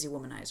crazy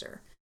womanizer.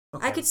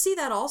 Okay. I could see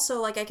that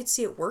also, like I could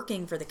see it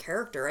working for the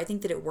character. I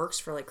think that it works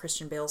for like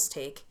Christian Bale's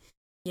take,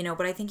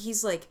 but I think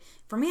he's like,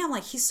 for me, I'm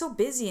like, he's so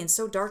busy and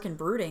so dark and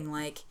brooding.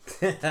 Like,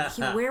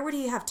 where would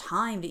he have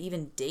time to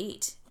even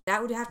date?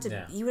 That would have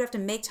to, he would have to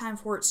make time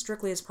for it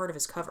strictly as part of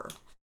his cover,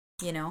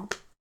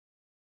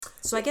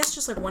 So I guess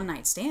just like one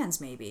night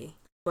stands maybe,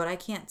 but I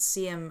can't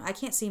see him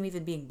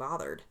even being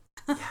bothered.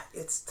 Yeah,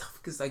 it's tough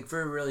because like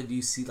very rarely do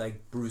you see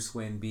like Bruce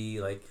Wayne be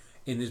like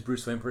in his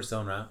Bruce Wayne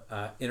persona,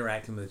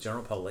 interacting with the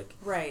general public,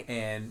 right,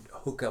 and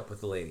hook up with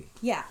the lady.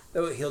 Yeah,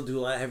 he'll do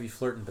a lot of heavy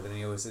flirting, but then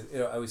I always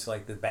feel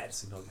like the bat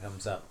signal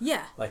comes up.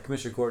 Yeah, like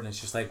Commissioner Gordon is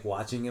just like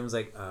watching him. Is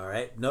like, all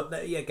right, nope,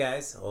 not yet,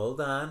 guys.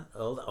 Hold on,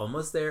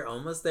 almost there.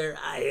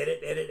 I hit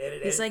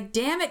it. He's like,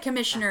 damn it,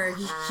 Commissioner,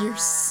 you're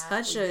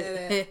such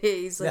a.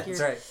 He's like, that's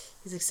right.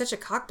 He's like such a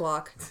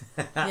cockblock,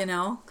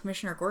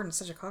 Commissioner Gordon's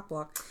such a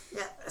cockblock.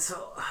 Yeah,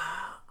 so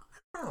I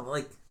don't know,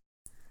 like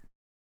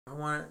I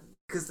want to.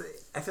 Because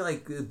I feel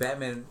like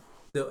Batman,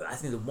 I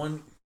think the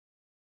one,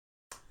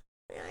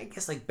 I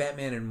guess like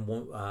Batman and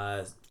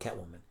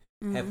Catwoman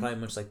have probably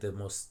much like the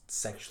most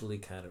sexually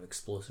kind of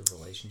explosive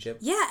relationship.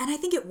 Yeah, and I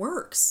think it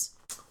works.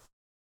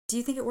 Do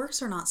you think it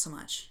works or not so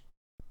much?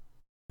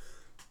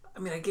 I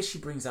mean, I guess she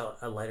brings out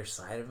a lighter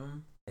side of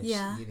him. And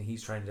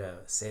he's trying to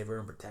save her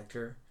and protect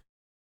her.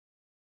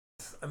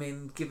 I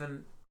mean,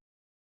 given...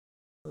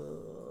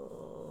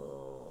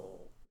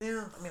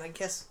 I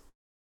guess...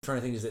 I'm trying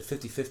to think, is it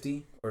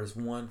 50-50 or does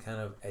one kind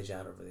of edge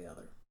out over the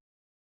other?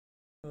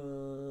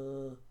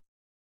 I'm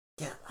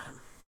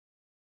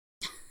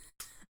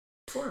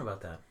torn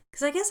about that.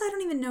 Because I guess I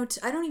don't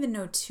even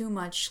know too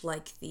much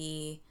like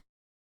this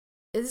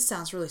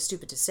sounds really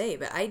stupid to say,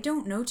 but I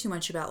don't know too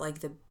much about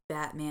like the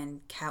Batman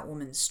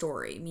Catwoman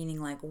story,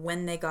 meaning like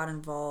when they got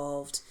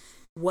involved,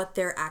 what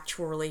their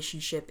actual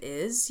relationship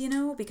is,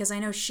 because I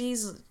know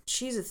she's a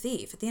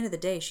thief. At the end of the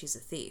day, she's a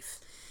thief.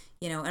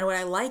 And what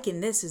I like in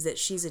this is that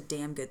she's a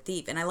damn good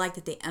thief. And I like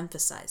that they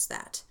emphasize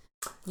that,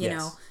 you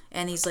know,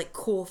 and these like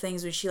cool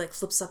things when she like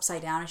flips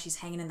upside down and she's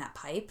hanging in that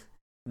pipe,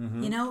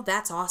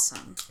 that's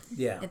awesome.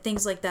 Yeah. And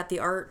things like that. The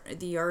art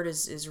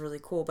is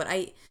really cool. But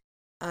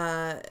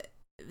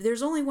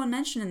there's only one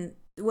mention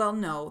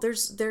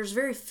there's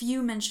very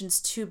few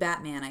mentions to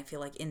Batman, I feel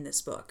like, in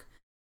this book,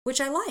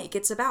 which I like.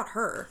 It's about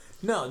her.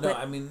 No,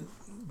 I mean,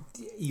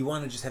 you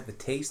want to just have the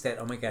taste that,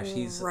 oh my gosh,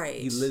 he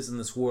lives in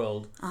this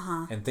world,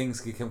 and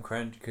things could come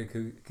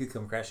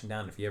crashing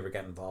down if he ever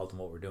got involved in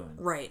what we're doing.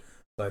 Right.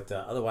 But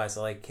otherwise,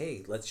 I like,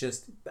 hey, let's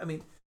just,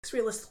 because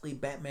realistically,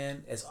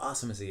 Batman, as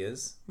awesome as he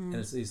is, and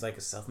he's like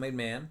a self-made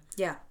man,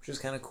 which is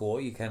kind of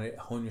cool. You kind of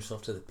hone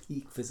yourself to the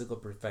peak physical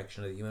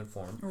perfection of the human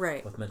form,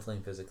 right, both mentally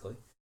and physically.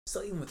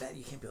 So even with that,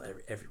 you can't be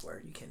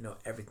everywhere. You can't know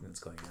everything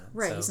that's going on.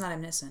 Right, so, he's not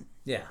omniscient.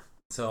 Yeah.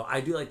 So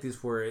I do like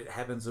this where it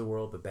happens in the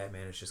world, but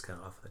Batman is just kind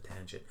of off on a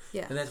tangent.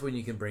 Yeah. And that's when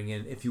you can bring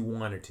in, if you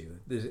wanted to.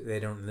 They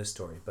don't in this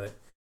story, but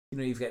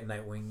you've got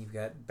Nightwing, you've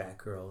got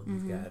Batgirl,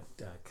 you've got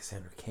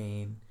Cassandra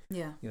Cain.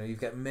 Yeah.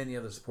 You've got many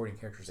other supporting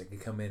characters that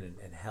could come in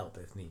and help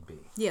if need be.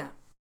 Yeah.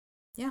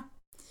 Yeah.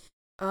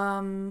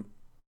 Well,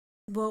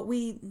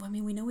 we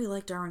know we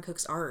like Darwin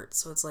Cook's art,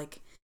 so it's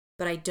like,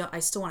 but I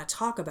still want to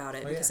talk about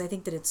it because I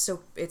think that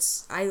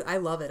I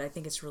love it. I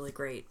think it's really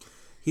great.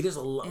 He does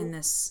a lot in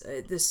this.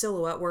 The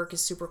silhouette work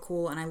is super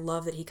cool, and I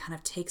love that he kind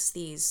of takes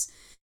these.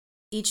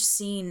 Each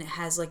scene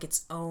has like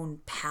its own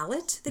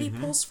palette that he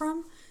pulls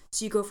from.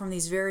 So you go from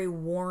these very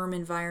warm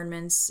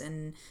environments,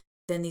 and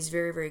then these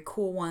very, very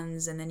cool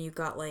ones, and then you've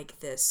got like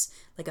this,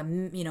 like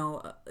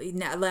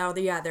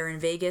they're in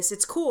Vegas.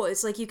 It's cool.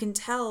 It's like you can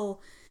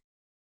tell,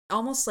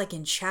 almost like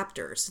in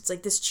chapters. It's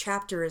like this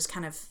chapter is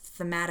kind of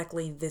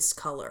thematically this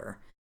color.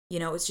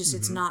 It's just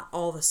it's not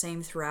all the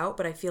same throughout,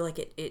 but I feel like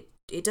it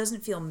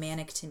doesn't feel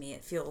manic to me.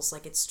 It feels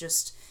like it's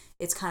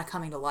kind of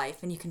coming to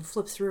life, and you can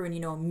flip through and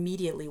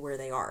immediately where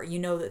they are. You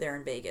know that they're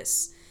in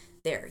Vegas.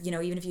 There,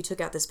 even if you took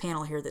out this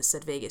panel here that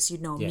said Vegas,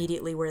 you'd know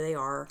immediately where they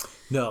are.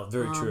 No,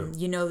 very true.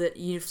 You know that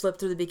you flip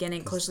through the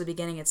beginning, close to the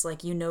beginning. It's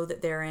like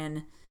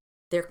that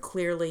they're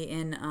clearly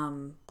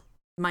in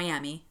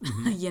Miami.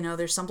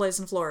 There's someplace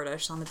in Florida,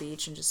 just on the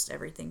beach and just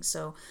everything.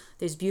 So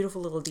there's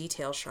beautiful little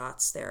detail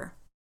shots there.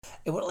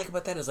 And what I like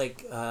about that is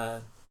like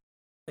Alan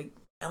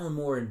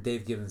Moore and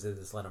Dave Gibbons did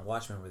this a lot on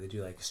Watchmen where they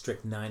do like a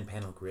strict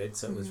 9-panel grid.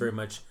 So it was very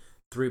much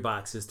 3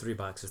 boxes, 3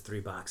 boxes,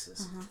 3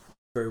 boxes.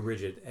 Very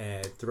rigid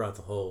and throughout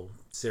the whole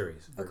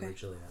series. Very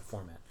rigidly that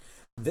format.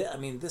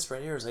 This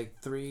right here is like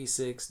 3,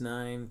 6,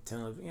 9, 10,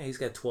 11. Yeah, he's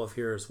got 12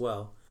 here as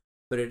well.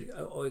 But it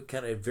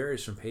kind of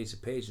varies from page to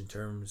page in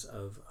terms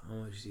of how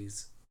much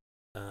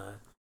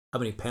how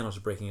many panels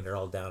are breaking it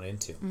all down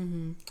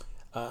into.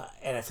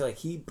 And I feel like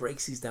he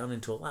breaks these down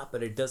into a lot,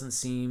 but it doesn't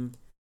seem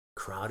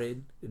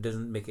crowded. It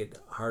doesn't make it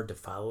hard to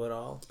follow at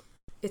all.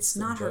 It's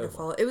not enjoyable. Hard to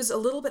follow. It was a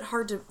little bit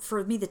hard to,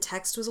 for me, the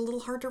text was a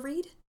little hard to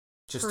read.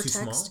 Just too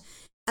small?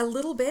 A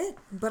little bit,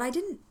 but I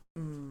didn't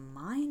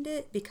mind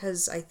it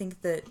because I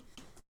think that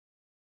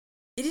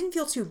it didn't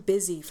feel too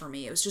busy for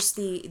me. It was just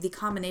the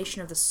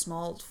combination of the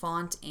small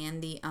font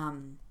and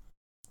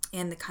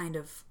the kind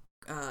of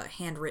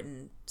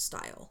handwritten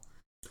style,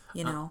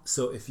 you know.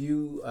 So if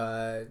you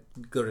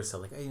go to sell,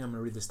 like, hey, I'm going to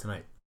read this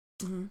tonight.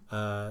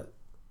 Mm-hmm.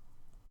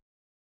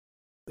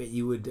 But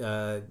you would,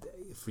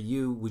 for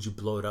you, would you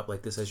blow it up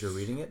like this as you're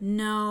reading it?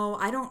 No,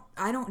 I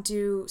don't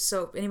do,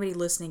 so anybody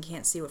listening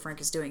can't see what Frank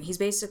is doing. He's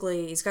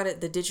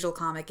got the digital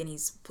comic and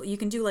you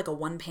can do like a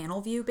one panel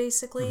view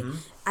basically. Mm-hmm.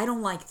 I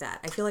don't like that.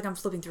 I feel like I'm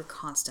flipping through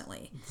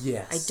constantly.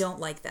 Yes. I don't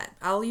like that.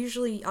 I'll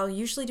usually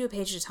do a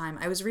page at a time.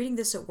 I was reading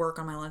this at work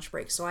on my lunch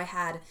break, so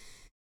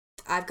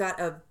I've got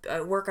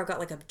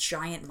like a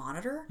giant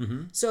monitor.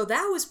 Mm-hmm. So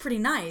that was pretty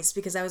nice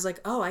because I was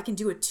like, oh, I can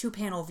do a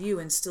 2-panel view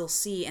and still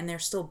see, and they're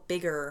still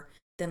bigger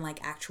than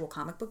like actual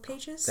comic book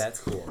pages. That's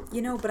cool.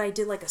 You know, but I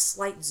did like a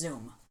slight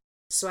zoom.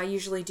 So I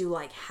usually do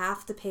like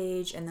half the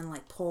page and then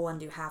like pull and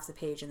do half the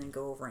page and then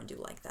go over and do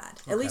like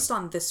that. Okay. At least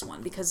on this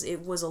one because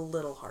it was a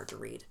little hard to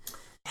read.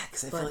 Yeah,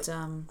 because I feel like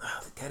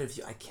the kind of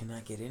view, I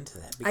cannot get into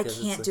that. I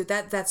can't do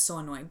that. That's so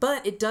annoying.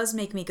 But it does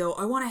make me go,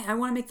 I want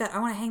to make that. I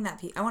want to hang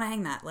that. I want to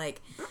hang that.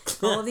 Like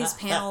all of these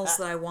panels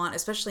that I want,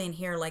 especially in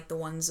here, like the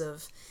ones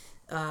of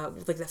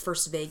like the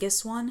first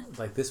Vegas one.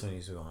 Like this one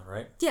used to go on,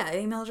 right? Yeah,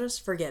 email address,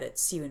 forget it.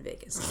 See you in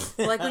Vegas.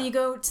 Like when you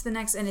go to the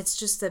next, and it's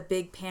just a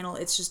big panel.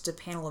 It's just a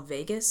panel of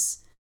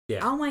Vegas.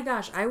 Yeah. Oh my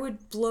gosh, I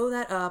would blow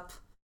that up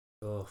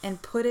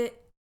and put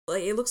it,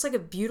 like it looks like a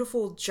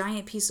beautiful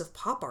giant piece of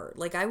pop art.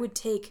 Like I would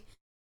take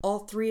all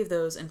 3 of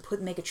those and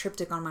make a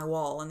triptych on my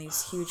wall and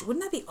these huge,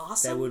 wouldn't that be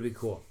awesome? That would be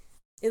cool.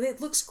 It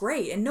looks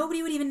great, and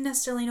nobody would even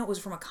necessarily know it was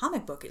from a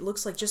comic book. It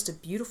looks like just a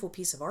beautiful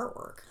piece of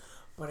artwork.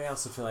 But I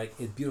also feel like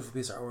it's a beautiful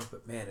piece of artwork,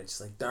 but man,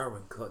 it's like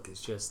Darwin Cook is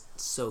just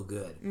so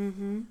good.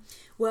 Mm-hmm.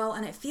 Well,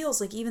 and it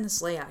feels like even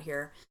this layout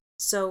here.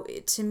 So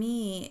to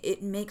me,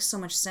 it makes so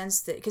much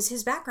sense that, because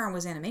his background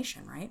was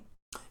animation, right?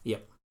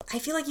 Yep. I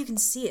feel like you can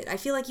see it. I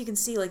feel like you can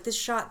see, like this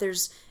shot,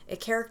 there's a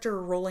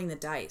character rolling the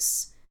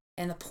dice,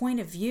 and the point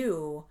of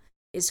view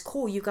is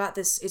cool. You got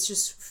this, it's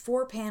just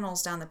 4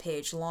 panels down the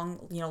page,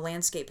 long,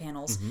 landscape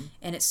panels, mm-hmm.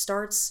 and it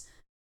starts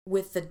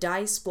with the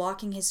dice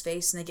blocking his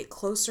face, and they get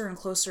closer and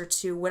closer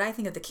to what I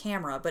think of the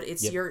camera, but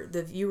it's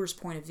the viewer's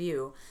point of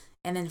view,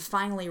 and then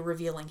finally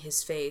revealing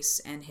his face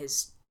and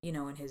his,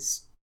 and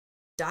his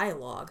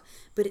dialogue.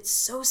 But it's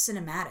so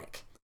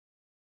cinematic.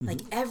 Mm-hmm.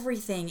 Like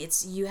everything,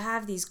 you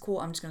have these cool.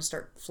 I'm just gonna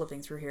start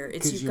flipping through here.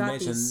 Because you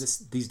mentioned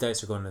these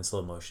dice are going in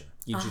slow motion.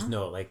 You just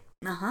know it, like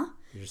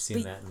you're just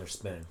seeing that and they're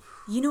spinning.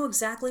 You know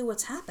exactly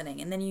what's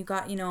happening, and then you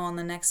got on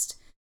the next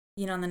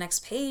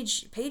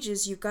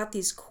pages you've got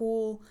these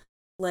cool,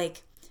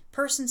 like,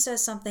 person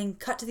says something,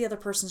 cut to the other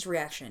person's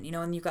reaction,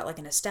 and you've got like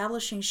an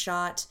establishing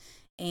shot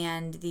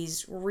and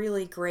these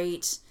really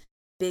great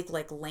big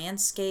like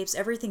landscapes.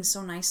 Everything's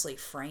so nicely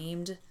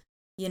framed,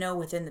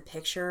 within the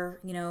picture.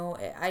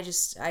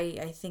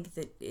 I think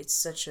that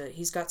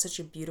he's got such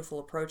a beautiful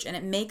approach, and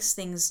it makes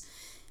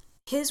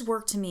his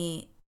work to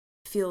me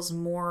feels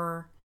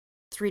more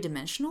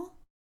 3-dimensional,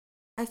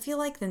 I feel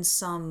like, than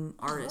some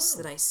artists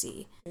that I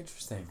see.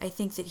 Interesting. I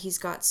think that he's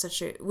got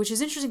which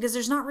is interesting because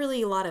there's not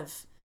really a lot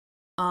of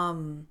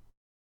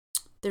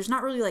there's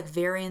not really like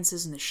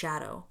variances in the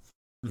shadow.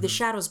 Mm-hmm. The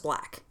shadow's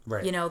black.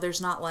 Right.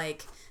 There's not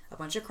like a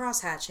bunch of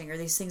cross hatching or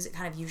these things that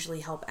kind of usually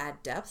help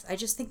add depth. I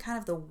just think kind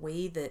of the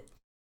way that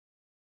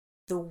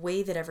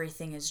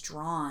everything is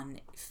drawn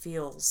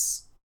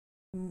feels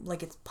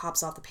like it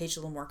pops off the page a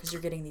little more because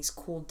you're getting these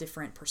cool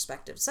different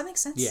perspectives. Does that make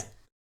sense? Yeah.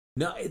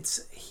 No,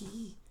 he's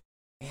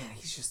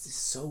just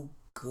so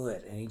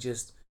good, and he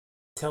just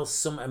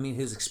tells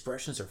his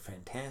expressions are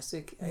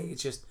fantastic. Mm-hmm.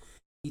 It's just,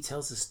 he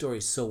tells the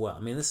story so well. I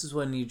mean, this is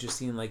when you just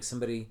seen like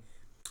somebody,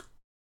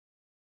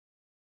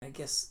 I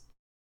guess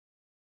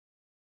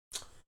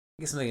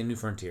something like a New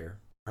Frontier,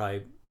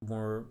 probably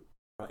more,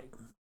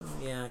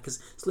 because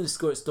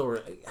Selina's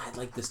story, I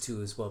like this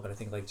too as well, but I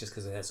think like just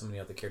because it has so many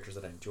other characters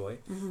that I enjoy,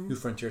 mm-hmm. New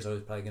Frontier is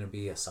always probably going to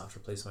be a softer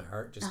place in my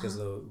heart just because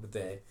of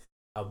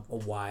how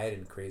wide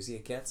and crazy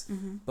it gets.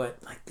 Mm-hmm. But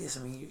like this,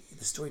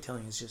 the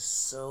storytelling is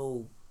just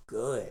so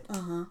good.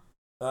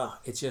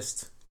 It's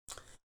just,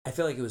 I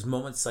feel like it was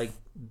moments like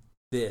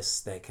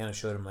this that kind of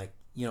showed him like,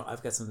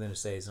 I've got something to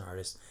say as an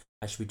artist.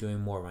 I should be doing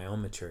more of my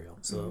own material.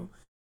 So mm-hmm.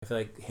 I feel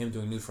like him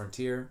doing New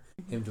Frontier,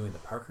 mm-hmm. him doing the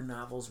Parker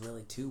novels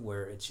really too,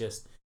 where it's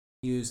just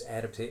he was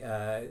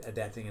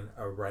adapting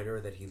a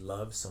writer that he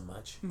loves so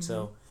much. Mm-hmm.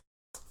 So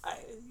I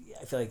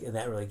feel like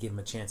that really gave him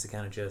a chance to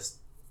kind of just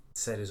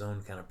set his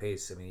own kind of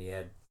pace. I mean, he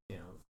had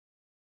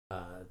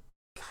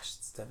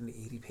 70,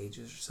 80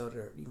 pages or so,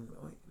 to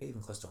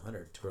even close to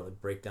 100 to really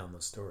break down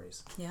those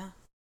stories. Yeah.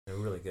 They're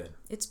really good.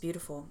 It's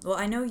beautiful. Well,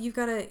 I know you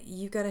gotta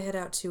head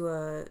out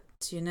to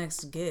your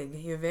next gig.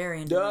 You're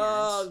very into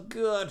Oh,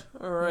 good.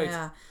 All right.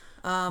 Yeah.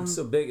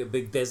 So big, a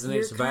big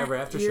Designated Survivor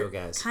after show,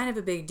 guys. Kind of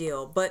a big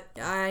deal, but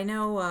I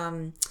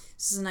know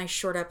this is a nice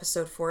short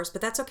episode for us,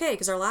 but that's okay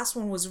because our last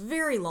one was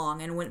very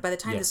long, and by the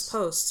time this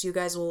posts, you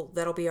guys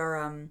that'll be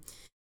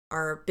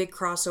our big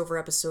crossover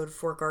episode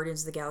for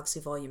Guardians of the Galaxy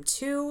Volume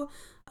 2.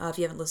 If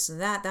you haven't listened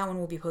to that one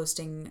will be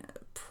posting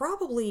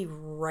probably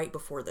right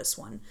before this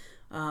one.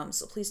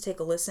 So please take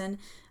a listen.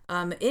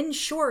 In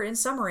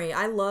summary,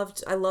 I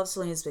loved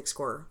Selina's big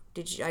score.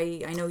 Did you?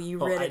 I know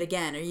you read it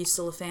again. Are you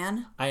still a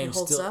fan? It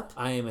holds up?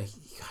 I'm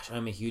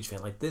a huge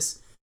fan. Like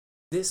this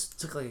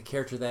took like a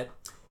character that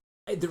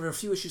there were a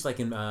few issues like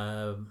in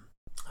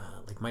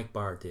like Mike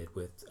Barr did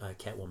with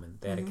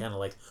Catwoman. They had a kind of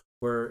like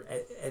where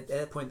at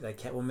that point like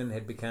Catwoman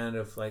had been kind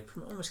of like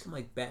almost kind of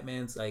like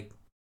Batman's like,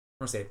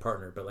 I don't want to say a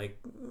partner, but like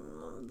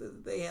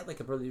they had like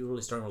a really,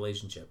 really strong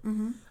relationship.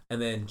 And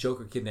then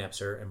Joker kidnaps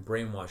her and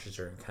brainwashes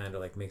her and kind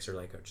of like makes her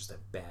like just a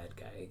bad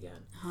guy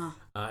again.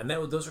 And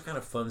those were kind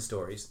of fun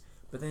stories.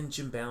 But then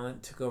Jim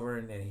Ballant took over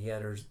and he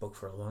had her book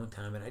for a long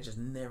time, and I just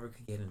never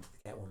could get into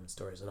the Catwoman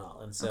stories at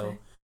all. And so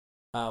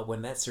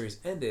when that series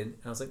ended,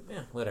 I was like,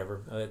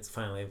 whatever. It's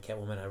finally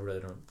Catwoman. I really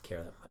don't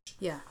care that much.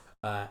 Yeah.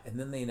 And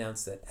then they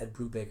announced that Ed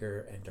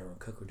Brubaker and Darwin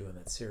Cook were doing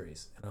that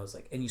series. And I was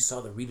like, and you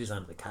saw the redesign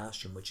of the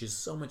costume, which is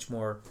so much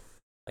more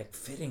like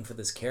fitting for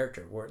this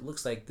character, where it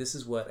looks like this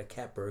is what a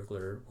cat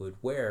burglar would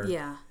wear.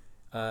 Yeah.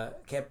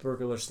 Cat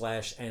burglar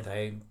 /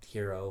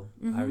 anti-hero,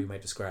 however you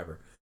might describe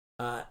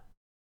her.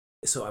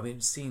 So, I mean,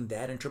 seeing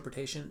that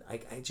interpretation,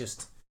 I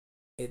just,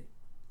 it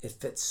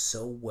fits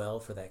so well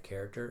for that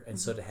character. And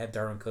so to have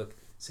Darwin Cook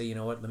say, you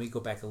know what, let me go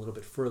back a little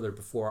bit further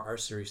before our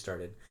series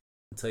started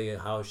and tell you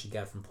how she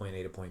got from point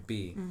A to point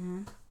B.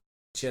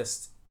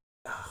 Just,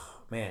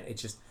 it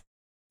just,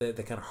 the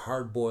kind of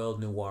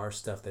hard-boiled noir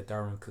stuff that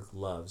Darwin Cook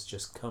loves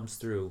just comes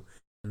through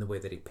in the way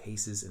that he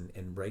paces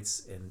and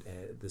writes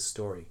this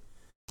story.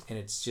 And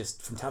it's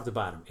just, from top to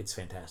bottom, it's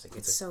fantastic.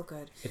 It's so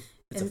good.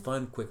 It's a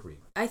fun, quick read.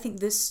 I think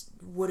this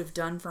would have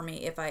done for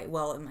me if it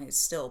might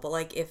still, but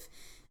like if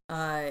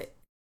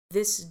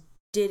this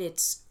did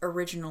its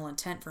original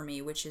intent for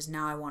me, which is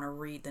now I want to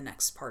read the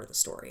next part of the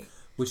story.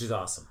 Which is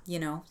awesome. You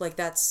know, like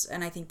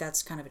and I think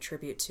that's kind of a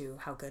tribute to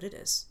how good it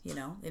is, you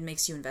know? It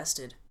makes you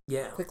invested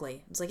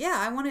quickly. It's like,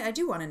 I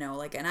do want to know,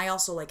 like, and I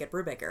also like Ed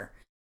Brubaker.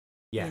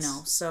 Yes. You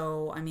know,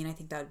 so, I mean, I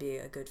think that would be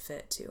a good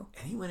fit, too.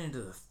 And he went into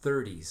the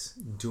 30s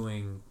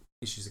doing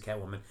issues of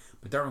Catwoman,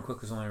 but Darwin Cook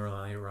was only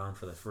around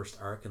for the first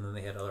arc, and then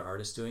they had other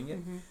artists doing it.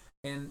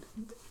 And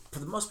for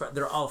the most part,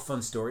 they're all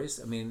fun stories.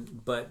 I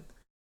mean, but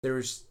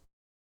there's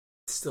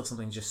still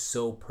something just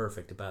so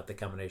perfect about the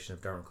combination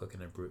of Darwin Cook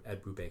and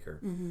Ed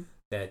Brubaker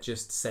that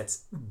just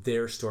sets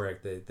their story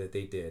that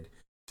they did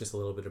just a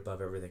little bit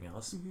above everything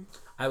else.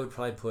 I would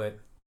probably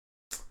put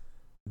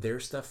their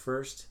stuff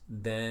first,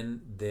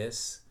 then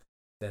this,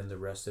 then the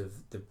rest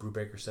of the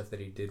Brubaker stuff that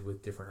he did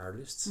with different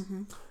artists.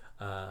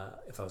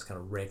 If I was kind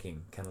of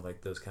ranking, kind of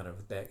like those kind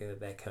of that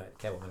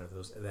Catwoman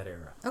of that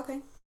era.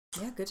 Okay,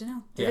 yeah, good to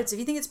know. If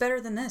you think it's better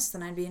than this,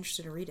 then I'd be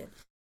interested to read it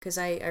because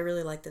I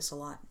really like this a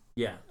lot.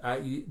 Yeah,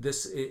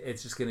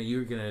 it's just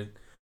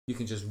you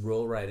can just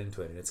roll right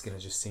into it, and it's gonna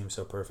just seem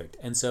so perfect.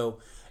 And so,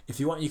 if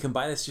you want, you can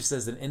buy this just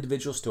as an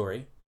individual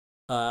story,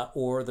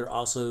 or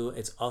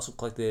it's also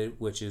collected,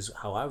 which is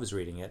how I was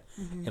reading it,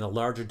 in a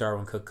larger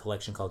Darwin Cook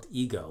collection called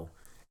Ego.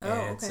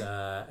 And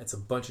it's a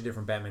bunch of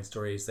different Batman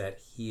stories that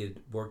he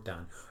had worked on,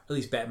 or at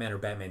least Batman or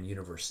Batman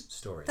universe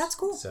stories. That's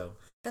cool. So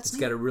it's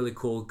got a really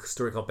cool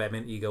story called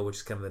Batman Ego, which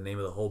is kind of the name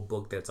of the whole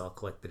book that it's all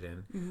collected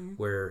in,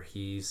 where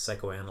he's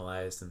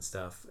psychoanalyzed and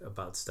stuff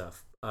about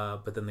stuff.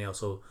 But then they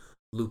also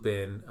loop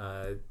in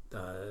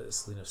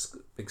Selina's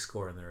big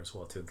score in there as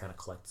well too, and kind of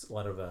collects a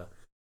lot of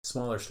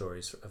smaller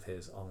stories of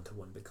his all into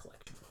one big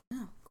collection.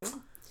 Oh,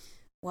 cool.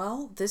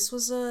 Well, this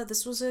was a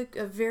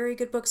very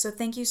good book. So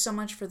thank you so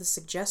much for the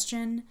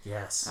suggestion.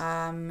 Yes.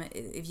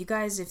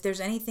 If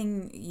there's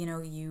anything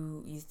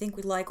you think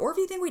we'd like, or if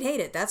you think we'd hate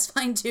it, that's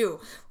fine too.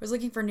 We're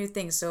looking for new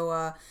things.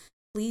 So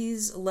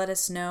please let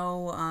us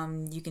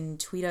know. You can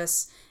tweet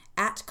us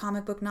at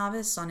Comic Book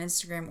Novice on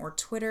Instagram or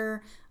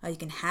Twitter. You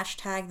can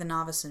hashtag The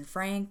Novice and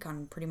Frank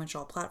on pretty much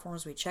all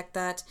platforms. We check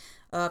that.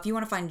 If you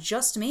want to find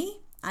just me,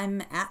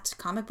 I'm at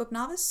Comic Book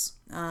Novice.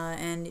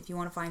 And if you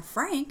want to find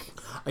Frank,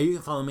 you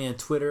can follow me on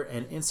Twitter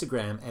and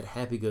Instagram at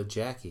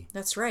HappyGoJackie.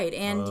 That's right.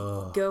 And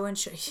go and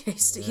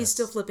he's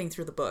still flipping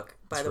through the book,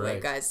 by the way,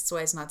 guys. That's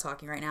why he's not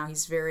talking right now.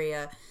 He's very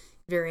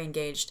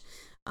engaged.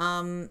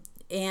 You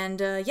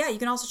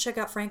can also check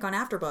out Frank on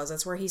AfterBuzz.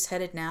 That's where he's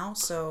headed now.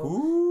 So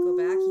go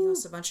back. He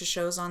hosts a bunch of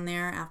shows on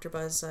there,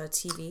 AfterBuzz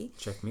TV.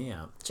 Check me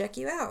out. Check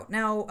you out.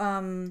 Now,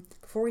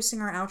 before we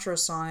sing our outro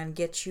song and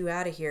get you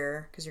out of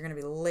here, because you're going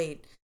to be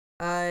late,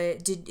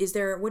 do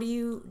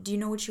you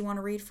know what you want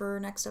to read for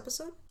next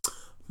episode?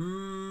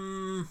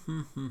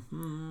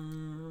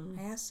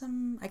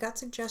 I got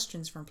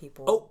suggestions from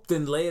people. Oh,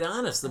 then lay it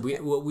on us. Okay.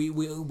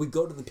 We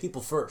go to the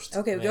people first.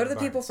 Okay, we go to the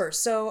people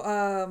first.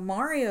 So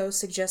Mario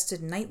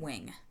suggested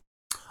Nightwing.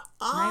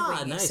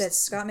 Nightwing. Nice. He said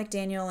Scott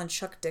McDaniel and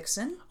Chuck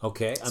Dixon.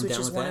 Okay, I'm down with that.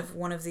 Which is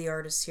one of the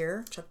artists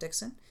here, Chuck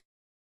Dixon.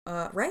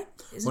 Right?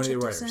 Isn't One of the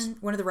Chuck writers. Dixon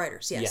one of the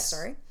writers? Yes.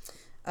 Sorry.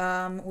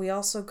 We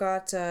also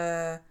got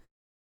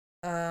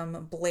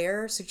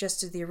Blair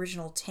suggested the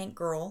original Tank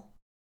Girl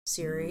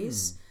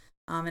series.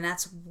 And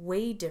that's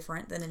way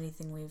different than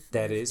anything we've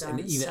That we've is, done.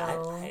 and even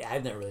so,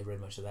 I've not really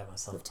read much of that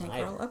myself. with Tank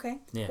either. Girl, okay,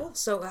 Yeah. cool.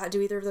 So, do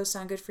either of those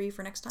sound good for you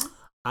for next time?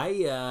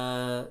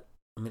 I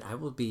mean, I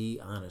will be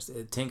honest.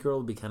 Tank Girl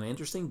would be kind of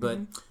interesting, but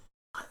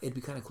it'd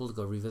be kind of cool to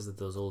go revisit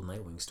those old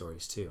Nightwing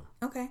stories too.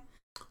 Okay.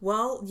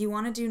 Well, you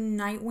want to do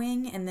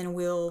Nightwing, and then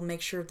we'll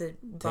make sure to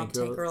bump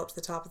Tank Girl up to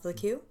the top of the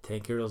queue.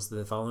 Tank Girl's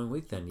the following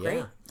week, then. Yeah.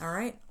 Great. All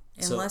right.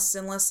 Unless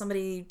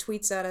somebody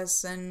tweets at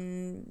us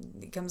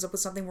and comes up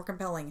with something more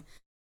compelling.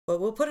 But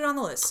we'll put it on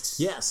the list.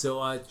 Yeah,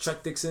 so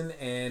Chuck Dixon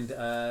and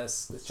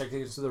Chuck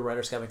Dixon, the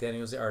writer, Scott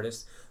McDaniel was the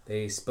artist.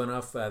 They spun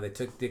off. They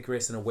took Dick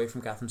Grayson away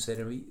from Gotham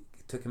City. We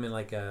took him in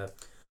like a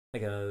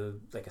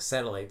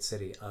satellite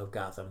city of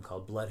Gotham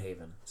called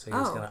Bloodhaven. So he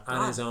was kind of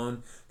on his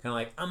own, kind of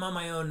like, I'm on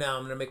my own now.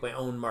 I'm gonna make my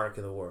own mark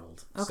in the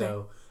world. Okay.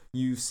 So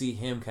you see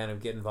him kind of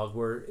get involved.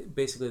 Where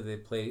basically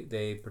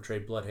they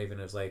portrayed Bloodhaven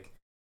as like,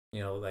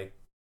 like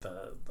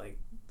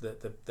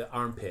the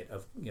armpit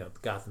of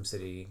Gotham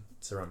City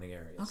surrounding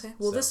areas. Okay.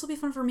 Well, this will be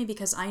fun for me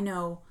because I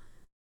know,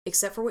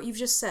 except for what you've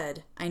just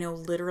said, I know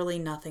literally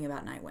nothing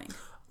about Nightwing.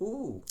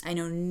 Ooh. I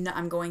know.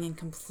 I'm going in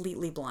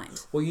completely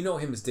blind. Well, you know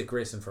him as Dick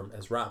Grayson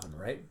as Robin,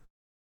 right?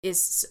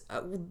 This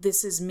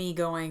is me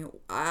going,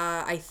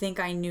 I think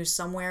I knew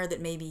somewhere that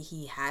maybe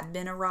he had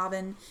been a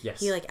Robin. Yes.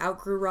 He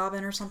outgrew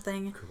Robin or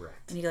something.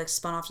 Correct. And he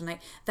spun off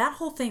tonight. That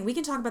whole thing, we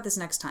can talk about this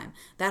next time.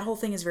 That whole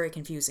thing is very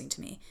confusing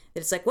to me. That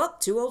it's like, well,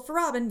 too old for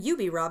Robin. You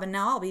be Robin,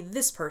 now I'll be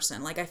this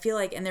person. I feel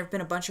like, and there have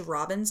been a bunch of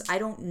Robins. I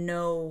don't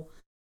know.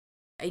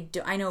 I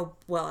know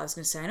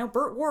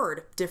Burt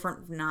Ward,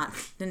 different, not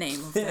the name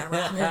of that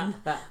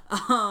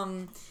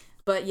Robin.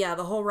 But yeah,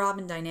 the whole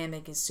Robin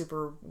dynamic is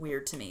super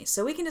weird to me.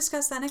 So we can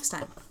discuss that next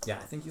time. Yeah,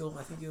 I think you'll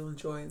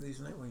enjoy these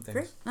Nightwing things.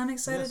 Great. I'm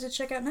excited to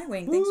check out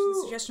Nightwing. Thanks for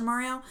the suggestion,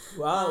 Mario.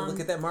 Wow, look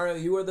at that, Mario.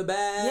 You are the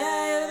best.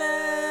 Yeah, you're the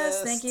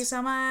best. Thank you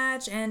so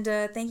much. And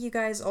thank you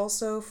guys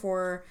also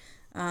for,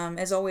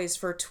 as always,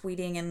 for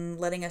tweeting and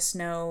letting us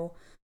know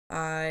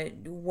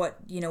what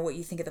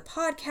you think of the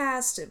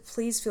podcast.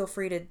 Please feel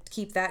free to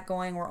keep that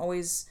going. We're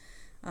always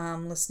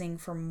listening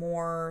for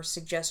more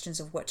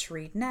suggestions of what to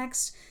read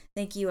next.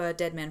 Thank you,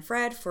 Deadman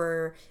Fred,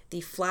 for the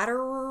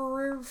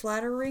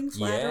flattering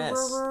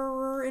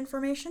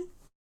information.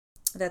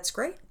 That's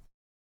great.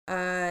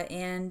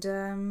 And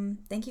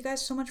thank you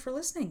guys so much for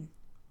listening.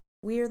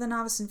 We are the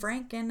Novice and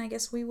Frank, and I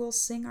guess we will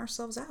sing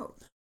ourselves out.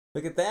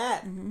 Look at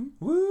that. Mm-hmm.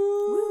 Woo!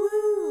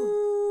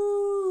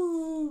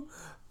 Woo!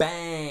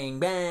 Bang,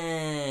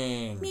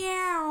 bang.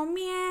 Meow,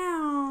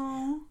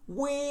 meow.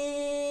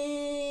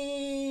 Wee!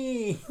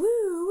 Woo,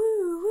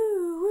 woo,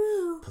 woo,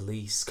 woo.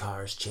 Police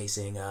cars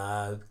chasing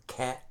a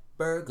cat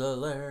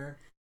burglar.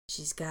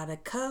 She's got a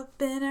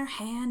cup in her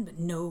hand, but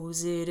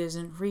knows it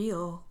isn't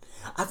real.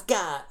 I've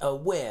got a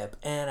whip,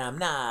 and I'm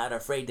not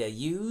afraid to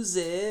use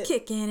it.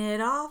 Kicking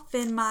it off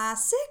in my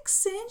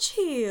 6-inch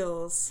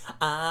heels.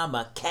 I'm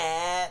a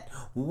cat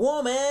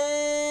woman.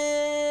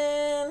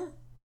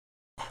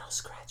 And I'll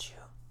scratch you.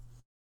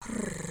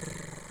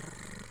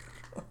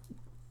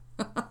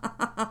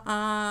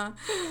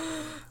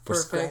 For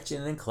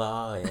scratching and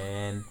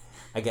clawing.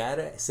 I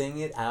gotta sing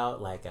it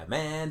out like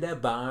Amanda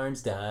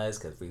Barnes does,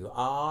 because we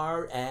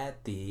are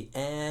at the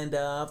end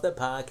of the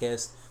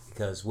podcast,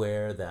 because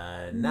we're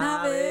the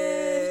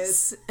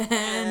Novice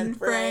and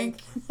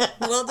Frank.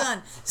 Well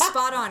done.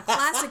 Spot on.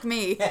 Classic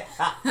me.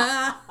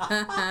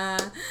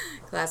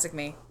 Classic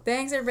me.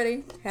 Thanks,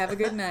 everybody. Have a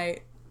good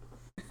night.